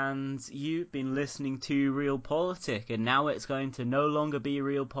 and you've been listening to Realpolitik, and now it's going to no longer be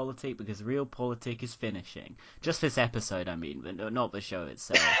Realpolitik because Realpolitik is finishing. Just this episode, I mean, but not the show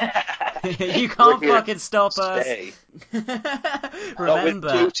itself. You can't fucking stop us. Remember,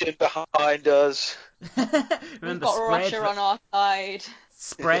 with Putin behind us. We've got Russia on our side.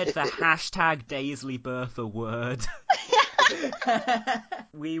 Spread the hashtag Daisley Bertha word.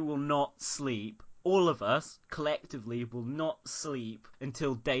 We will not sleep. All of us, collectively, will not sleep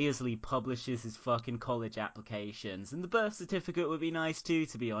until Daisley publishes his fucking college applications. And the birth certificate would be nice too,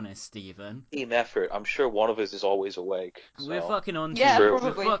 to be honest, Stephen. Team effort. I'm sure one of us is always awake. So. We're fucking on to it. Yeah,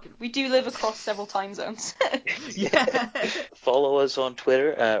 probably. We do live across several time zones. Yeah. Follow us on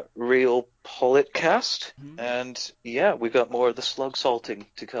Twitter at RealPolitcast. And yeah, we got more of the slug salting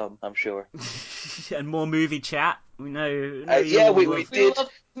to come, I'm sure. And more movie chat. We know. We did. Love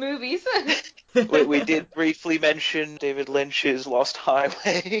movies. we did briefly mention David Lynch's Lost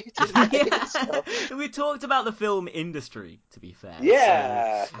Highway today. We talked about the film industry, to be fair.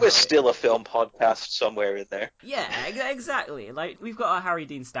 Yeah, so, we're still a film podcast somewhere in there. Yeah, exactly. Like, we've got our Harry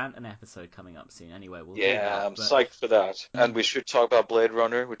Dean Stanton episode coming up soon anyway. We'll do that, I'm psyched for that. And we should talk about Blade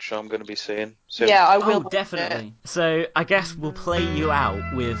Runner, which I'm going to be seeing soon. Yeah, I will. Oh, definitely. So, I guess we'll play you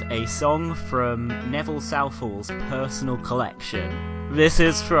out with a song from Neville Southall's personal collection. This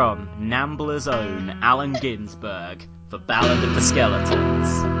is from Nambler's own Allen Ginsberg for Ballad of the Skeletons.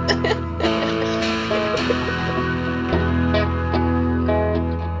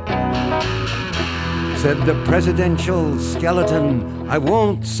 Said the presidential skeleton, I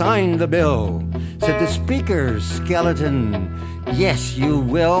won't sign the bill. Said the speaker's skeleton, yes, you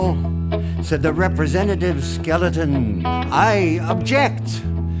will. Said the representative skeleton, I object.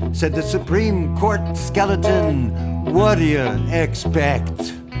 Said the Supreme Court skeleton, what do you expect?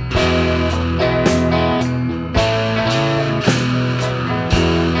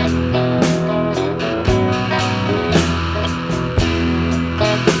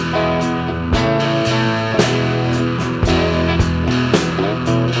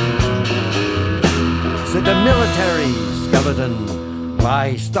 Said the military skeleton,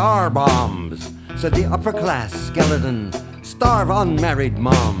 buy star bombs. Said the upper class skeleton, starve unmarried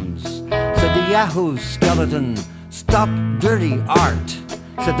moms. Said the Yahoo skeleton, stop dirty art.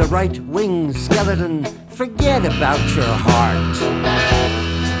 Said the right-wing skeleton, forget about your heart.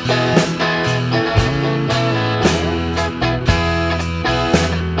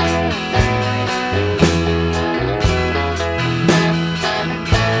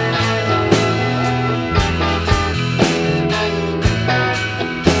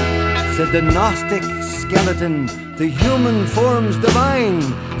 Said the Gnostic skeleton, the human form's divine.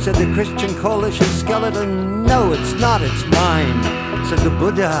 Said the Christian coalition skeleton, no, it's not, it's mine. Said the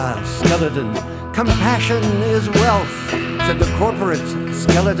Buddha skeleton, compassion is wealth. Said the corporate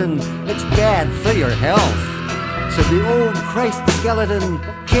skeleton, it's bad for your health. Said the old Christ skeleton,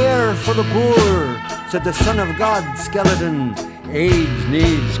 care for the poor. Said the Son of God skeleton, AIDS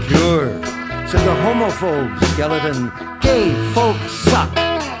needs cure. Said the homophobe skeleton, gay folks suck.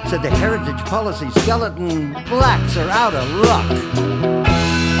 Said the heritage policy skeleton, blacks are out of luck.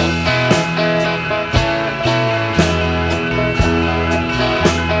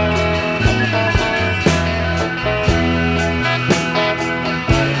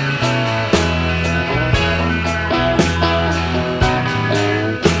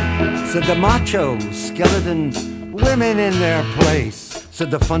 said the macho skeleton, women in their place, said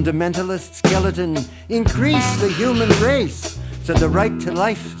the fundamentalist skeleton, increase the human race, said the right to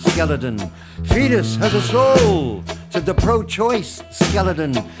life skeleton, fetus has a soul, said the pro-choice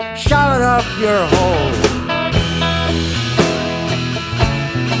skeleton, shove it up your hole.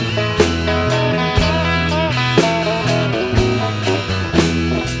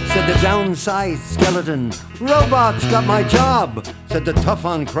 Said the downsized skeleton, robots got my job, said the tough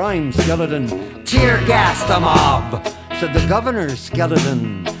on crime skeleton, tear gas the mob, said the governor's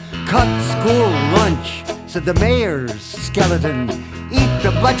skeleton, cut school lunch, said the mayor's skeleton, eat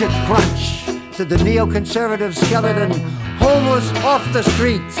the budget crunch, said the neoconservative skeleton, homeless off the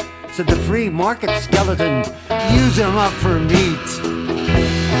street, said the free market skeleton, use them up for meat.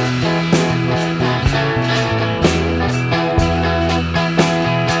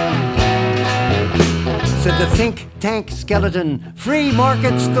 Said the think tank skeleton, free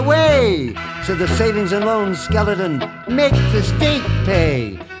market's the way. Said the savings and loans skeleton, make the state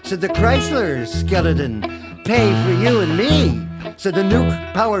pay. Said the Chrysler skeleton, pay for you and me. Said the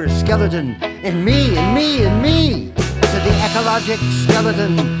nuke power skeleton, and me, and me, and me. Said the ecologic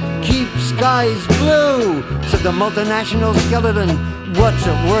skeleton, keep skies blue. Said the multinational skeleton, what's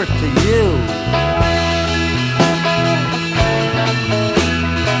it worth to you?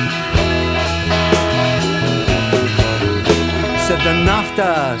 Said the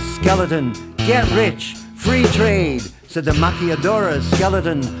NAFTA skeleton, get rich, free trade. Said the maquiladora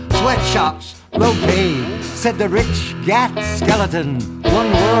skeleton, sweatshops, low paid. Said the rich GATT skeleton,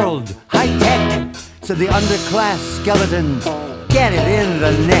 one world, high tech. Said the underclass skeleton, get it in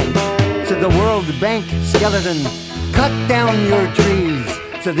the neck. Said the World Bank skeleton, cut down your trees.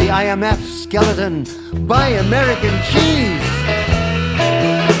 Said the IMF skeleton, buy American cheese.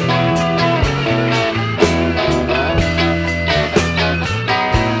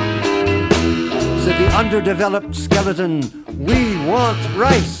 Said the underdeveloped skeleton, we want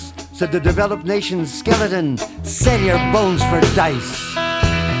rice. Said the developed nations skeleton, sell your bones for dice.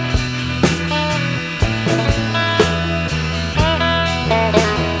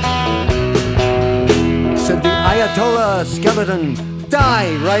 Said the Ayatollah skeleton,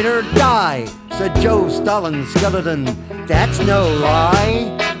 die, writer, die. Said Joe Stalin skeleton, that's no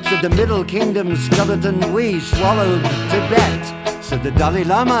lie. Said the Middle Kingdom skeleton, we swallowed Tibet. Said the Dalai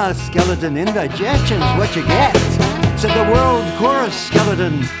Lama skeleton, indigestion's what you get. Said the World Chorus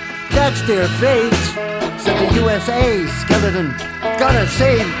skeleton, that's their fate. Said the USA skeleton, gotta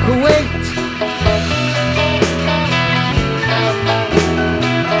save Kuwait.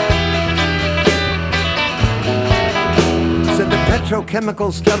 Said the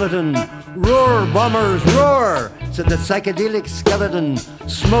petrochemical skeleton, roar bombers roar. Said the psychedelic skeleton,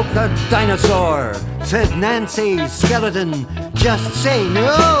 smoke a dinosaur. Said Nancy skeleton, just say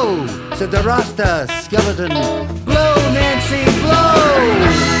no. Said the Rasta skeleton, blow Nancy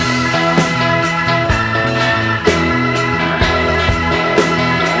blow.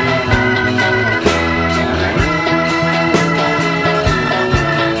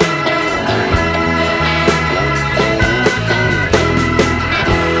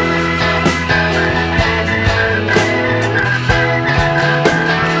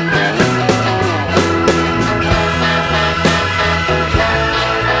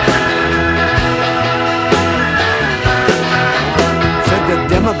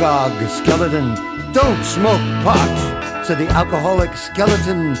 Demagogue skeleton, don't smoke pot. Said the alcoholic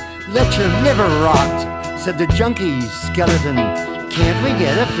skeleton, let your liver rot. Said the junkie skeleton, can't we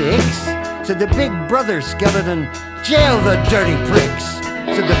get a fix? Said the big brother skeleton, jail the dirty pricks.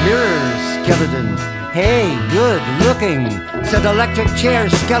 Said the mirror skeleton, hey, good looking. Said the electric chair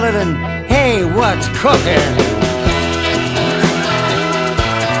skeleton, hey, what's cooking?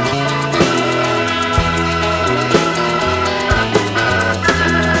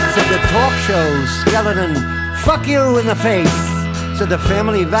 Talk show skeleton, fuck you in the face. Said the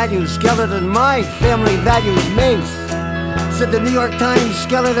family values skeleton, my family values mace. Said the New York Times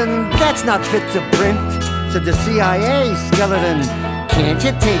skeleton, that's not fit to print. Said the CIA skeleton, can't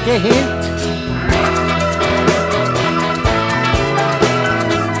you take a hint?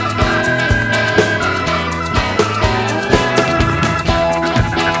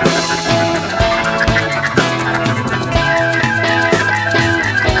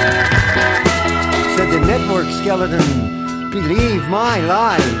 Network skeleton, believe my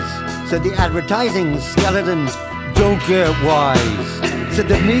lies. Said the advertising skeleton, don't get wise. Said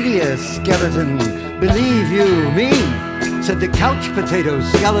the media skeleton, believe you me. Said the couch potato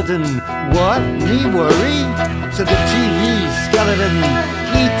skeleton, what, me worry? Said the TV skeleton,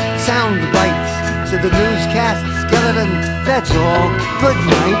 eat sound bites. Said the newscast skeleton, that's all, good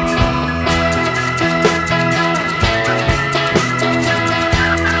night.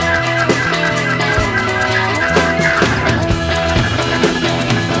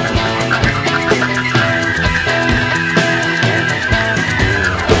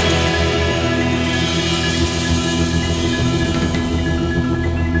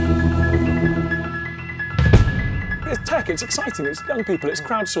 it's exciting, it's young people, it's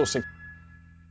crowdsourcing.